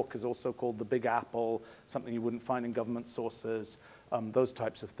 New York is also called the Big Apple, something you wouldn't find in government sources, those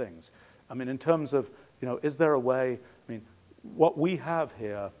types of things. I mean, in terms of, is there a way, what we have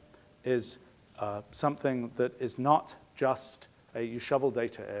here is something that is not just you shovel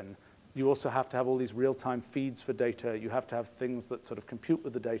data in. You also have to have all these real-time feeds for data. You have to have things that sort of compute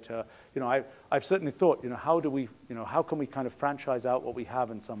with the data. I've certainly thought, how can we kind of franchise out what we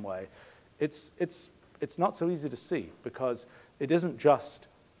have in some way? It's not so easy to see because it isn't just,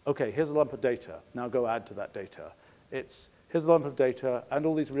 okay, here's a lump of data. Now go add to that data. It's here's a lump of data and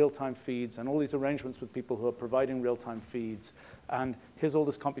all these real-time feeds and all these arrangements with people who are providing real-time feeds. And here's all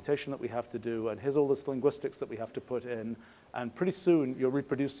this computation that we have to do. And here's all this linguistics that we have to put in. And pretty soon, you're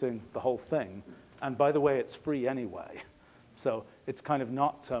reproducing the whole thing. And by the way, it's free anyway. So it's kind of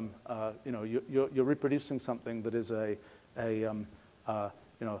not, you're reproducing something that is one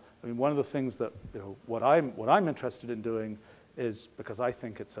of the things that, what I'm interested in doing is, because I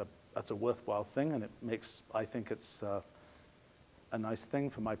think that's a worthwhile thing, and I think it's a nice thing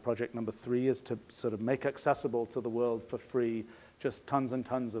for my project number 3 is to sort of make accessible to the world for free just tons and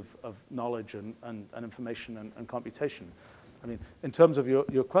tons of knowledge and information and computation. I mean, in terms of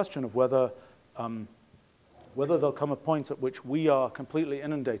your question of whether there'll come a point at which we are completely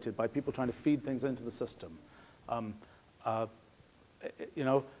inundated by people trying to feed things into the system,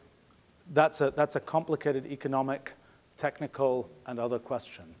 that's a complicated economic, technical, and other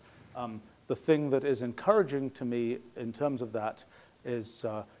question. The thing that is encouraging to me in terms of that is,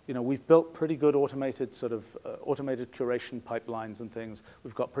 we've built pretty good automated curation pipelines and things.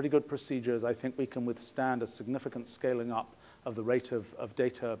 We've got pretty good procedures. I think we can withstand a significant scaling up of the rate of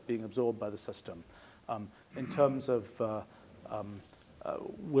data being absorbed by the system. In terms of,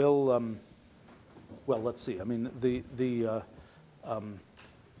 well, let's see. I mean,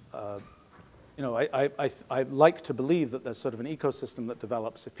 I like to believe that there's sort of an ecosystem that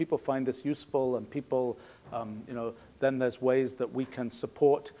develops. If people find this useful and people, then there's ways that we can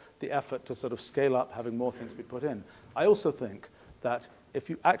support the effort to sort of scale up having more things be put in. I also think that if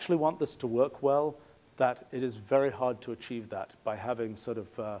you actually want this to work well, that it is very hard to achieve that by having sort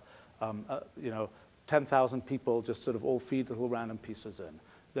of, 10,000 people just sort of all feed little random pieces in.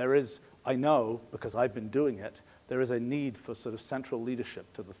 There is, I know, because I've been doing it, there is a need for sort of central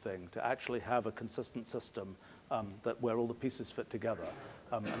leadership to the thing, to actually have a consistent system where all the pieces fit together.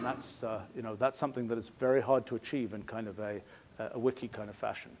 And that's, that's something that is very hard to achieve in kind of a wiki kind of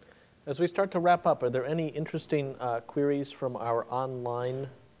fashion. As we start to wrap up, are there any interesting queries from our online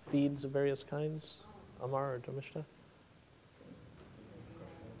feeds of various kinds? Amar or Dharmishta?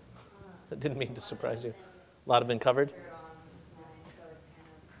 I didn't mean to surprise you. A lot have been covered?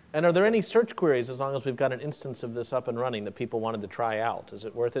 And are there any search queries, as long as we've got an instance of this up and running, that people wanted to try out? Is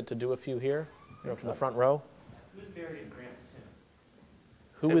it worth it to do a few here, from the front row? Who's buried in Grant's tomb?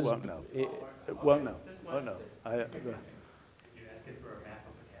 Who is? Won't know. It won't know. Won't know. Did you ask it for a map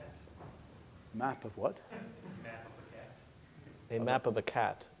of a cat? Map of what? Map of a cat. A map of a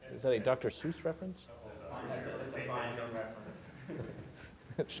cat. Is that a Dr. Seuss reference?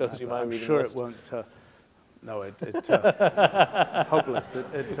 It shows you my reading I'm sure list. it won't. No, hopeless.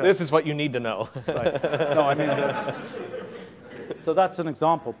 This is what you need to know. Right. No, I mean, so that's an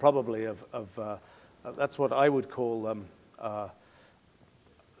example probably of that's what I would call,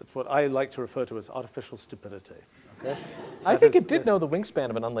 that's what I like to refer to as artificial stupidity. Okay? I think it did know the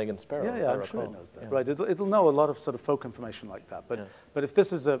wingspan of an unlegged sparrow. Yeah, I'm sure it knows that. Yeah. Right, it'll know a lot of sort of folk information like that. But but if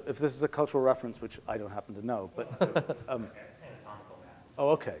this is a cultural reference, which I don't happen to know, but oh,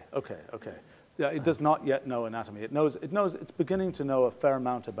 okay. Yeah, it does not yet know anatomy. It knows. It's beginning to know a fair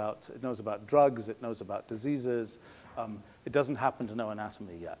amount about. It knows about drugs. It knows about diseases. It doesn't happen to know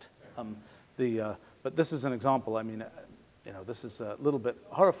anatomy yet. But this is an example. I mean, this is a little bit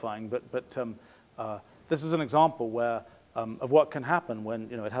horrifying. But this is an example where of what can happen when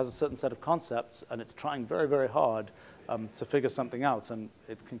it has a certain set of concepts and it's trying very, very hard to figure something out. And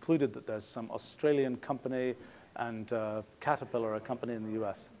it concluded that there's some Australian company and Caterpillar, a company in the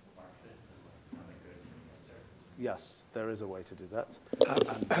US. Yes, there is a way to do that.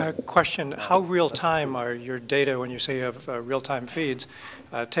 Question, how real-time are your data when you say you have real-time feeds?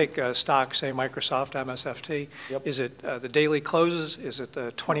 Take stock, say Microsoft, MSFT. Yep. Is it the daily closes? Is it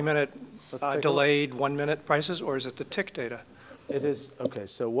the 20-minute delayed 1-minute prices? Or is it the tick data? It is, okay,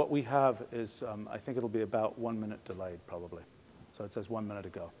 so what we have is, I think it'll be about 1 minute delayed, probably. So it says 1 minute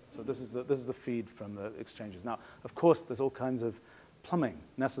ago. So this is the feed from the exchanges. Now, of course, there's all kinds of plumbing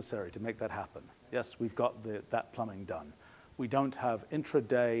necessary to make that happen. Yes, we've got that plumbing done. We don't have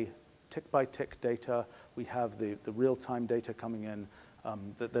intraday, tick-by-tick data. We have the real-time data coming in.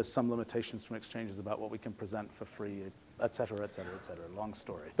 There's some limitations from exchanges about what we can present for free, et cetera, et cetera, et cetera. Long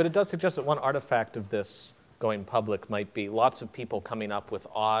story. But it does suggest that one artifact of this going public might be lots of people coming up with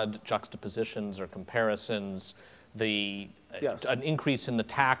odd juxtapositions or comparisons, an increase in the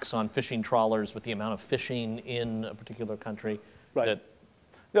tax on fishing trawlers with the amount of fishing in a particular country. Right.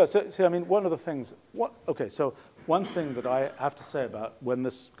 Yeah, so I mean, one of the things, okay, so one thing that I have to say about when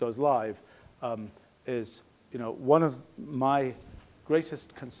this goes live is, one of my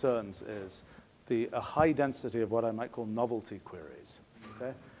greatest concerns is a high density of what I might call novelty queries,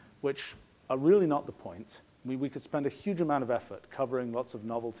 okay, which are really not the point. I mean, we could spend a huge amount of effort covering lots of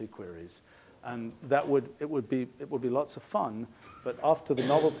novelty queries, and it would be lots of fun, but after the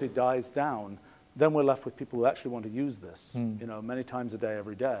novelty dies down, then we're left with people who actually want to use this, many times a day,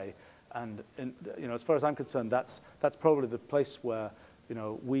 every day. And as far as I'm concerned, that's probably the place where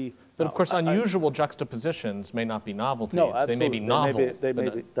But of course, unusual juxtapositions may not be novelties. No, absolutely. They may be novel. They may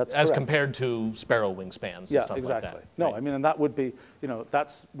be, that's as correct. compared to sparrow wingspans and stuff exactly. like that. No, right. I mean, and that would be,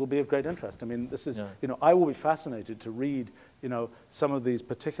 will be of great interest. I mean, this is, I will be fascinated to read, some of these,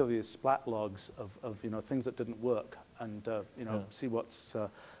 particularly splat logs of things that didn't work, and see what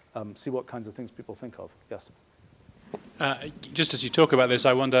kinds of things people think of. Yes. Just as you talk about this,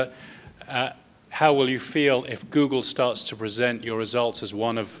 I wonder, how will you feel if Google starts to present your results as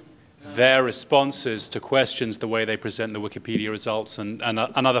one of their responses to questions the way they present the Wikipedia results and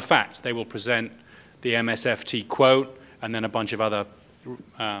other facts? They will present the MSFT quote and then a bunch of other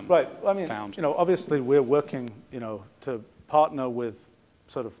right. I mean, obviously we're working, to partner with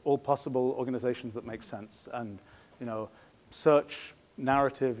sort of all possible organizations that make sense, and, search,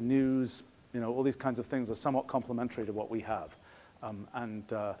 narrative, news, all these kinds of things are somewhat complementary to what we have.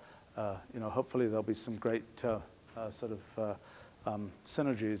 Hopefully there'll be some great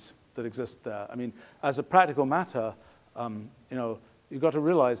synergies that exist there. I mean, as a practical matter, you've got to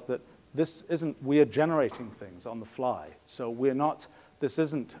realize that this isn't, we are generating things on the fly. So we're not, this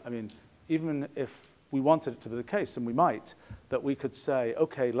isn't, I mean, even if we wanted it to be the case, and we might, that we could say,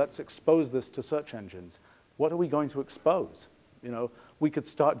 okay, let's expose this to search engines. What are we going to expose? We could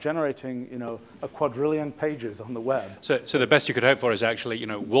start generating, a quadrillion pages on the web. So the best you could hope for is actually,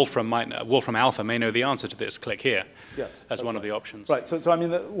 Wolfram Alpha may know the answer to this. Click here. Yes. That's one of the options. Right. So I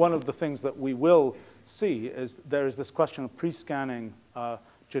mean, one of the things that we will see is there is this question of pre-scanning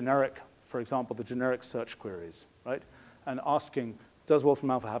generic, for example, the generic search queries, right? And asking, does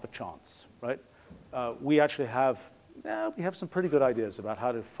Wolfram Alpha have a chance, right? We actually have, we have some pretty good ideas about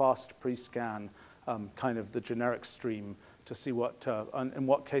how to fast pre-scan kind of the generic stream to see what, in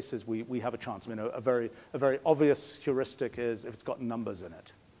what cases we have a chance. I mean, a very obvious heuristic is if it's got numbers in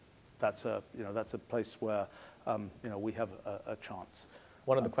it. That's a place where, we have a chance.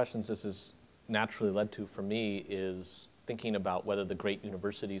 One of the questions this has naturally led to for me is thinking about whether the great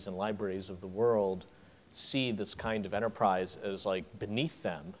universities and libraries of the world see this kind of enterprise as like beneath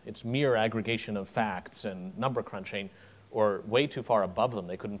them. It's mere aggregation of facts and number crunching, or way too far above them.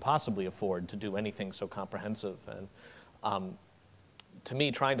 They couldn't possibly afford to do anything so comprehensive. And to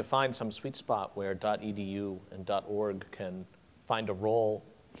me, trying to find some sweet spot where .edu and .org can find a role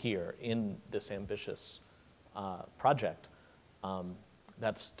here in this ambitious project,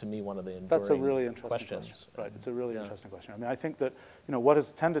 that's, to me, one of the enduring That's a really interesting question. Right, it's a really interesting question. I mean, I think that, what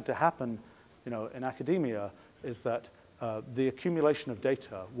has tended to happen, in academia is that the accumulation of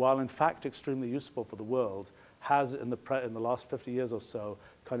data, while in fact extremely useful for the world, has in the last 50 years or so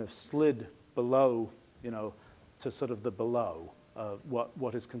kind of slid below, to sort of the below,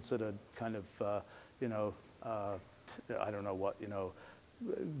 what is considered kind of, I don't know what,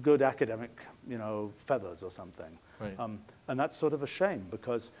 good academic, feathers or something. Right. And that's sort of a shame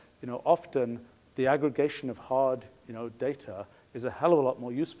because, often the aggregation of hard, data is a hell of a lot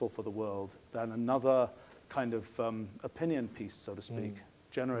more useful for the world than another kind of opinion piece, so to speak,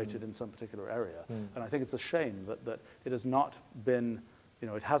 generated in some particular area. And I think it's a shame that it has not been,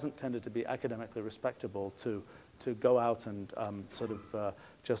 it hasn't tended to be academically respectable to go out and sort of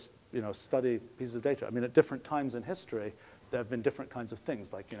just, study pieces of data. I mean, at different times in history, there have been different kinds of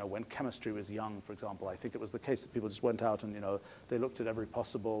things, like, when chemistry was young, for example. I think it was the case that people just went out and, they looked at every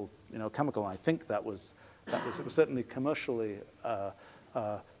possible, chemical. And I think it was certainly commercially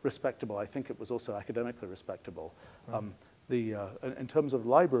respectable. I think it was also academically respectable. In terms of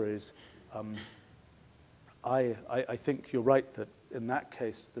libraries, I think you're right that in that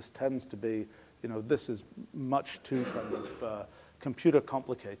case, this tends to be, this is much too kind of computer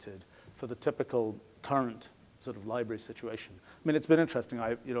complicated for the typical current sort of library situation. I mean, it's been interesting.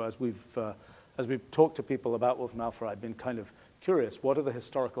 As we've talked to people about Wolfram Alpha, I've been kind of curious. What are the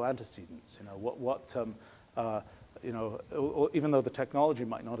historical antecedents? Even though the technology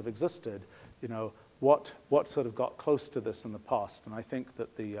might not have existed, what sort of got close to this in the past? And I think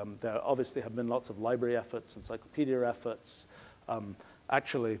that there obviously have been lots of library efforts, encyclopedia efforts.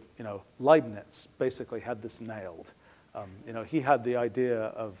 Actually, Leibniz basically had this nailed. He had the idea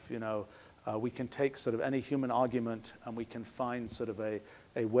of, we can take sort of any human argument and we can find sort of a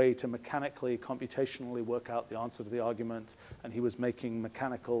way to mechanically, computationally work out the answer to the argument. And he was making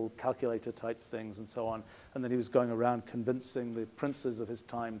mechanical calculator type things and so on. And then he was going around convincing the princes of his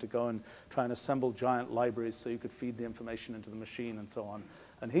time to go and try and assemble giant libraries so you could feed the information into the machine and so on.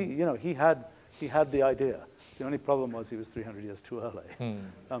 And he had the idea. The only problem was he was 300 years too early.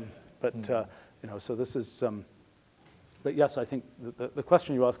 So this is, but yes, I think the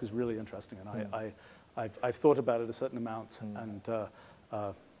question you ask is really interesting, and I've thought about it a certain amount, and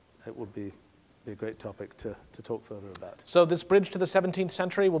it would be a great topic to talk further about. So this bridge to the 17th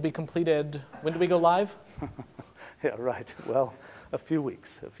century will be completed, when do we go live? Yeah, right. Well, a few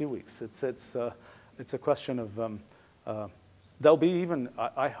weeks. It's a question of, there'll be even,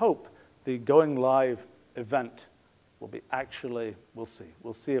 I hope, the going live event will be actually, we'll see.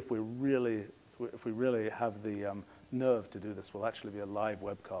 We'll see if we really have the nerve to do this. Will actually be a live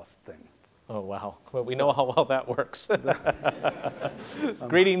webcast thing. Oh, wow. Well, we know how well that works.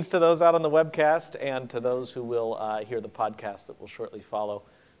 Greetings to those out on the webcast and to those who will hear the podcast that will shortly follow.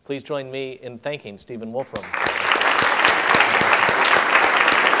 Please join me in thanking Stephen Wolfram.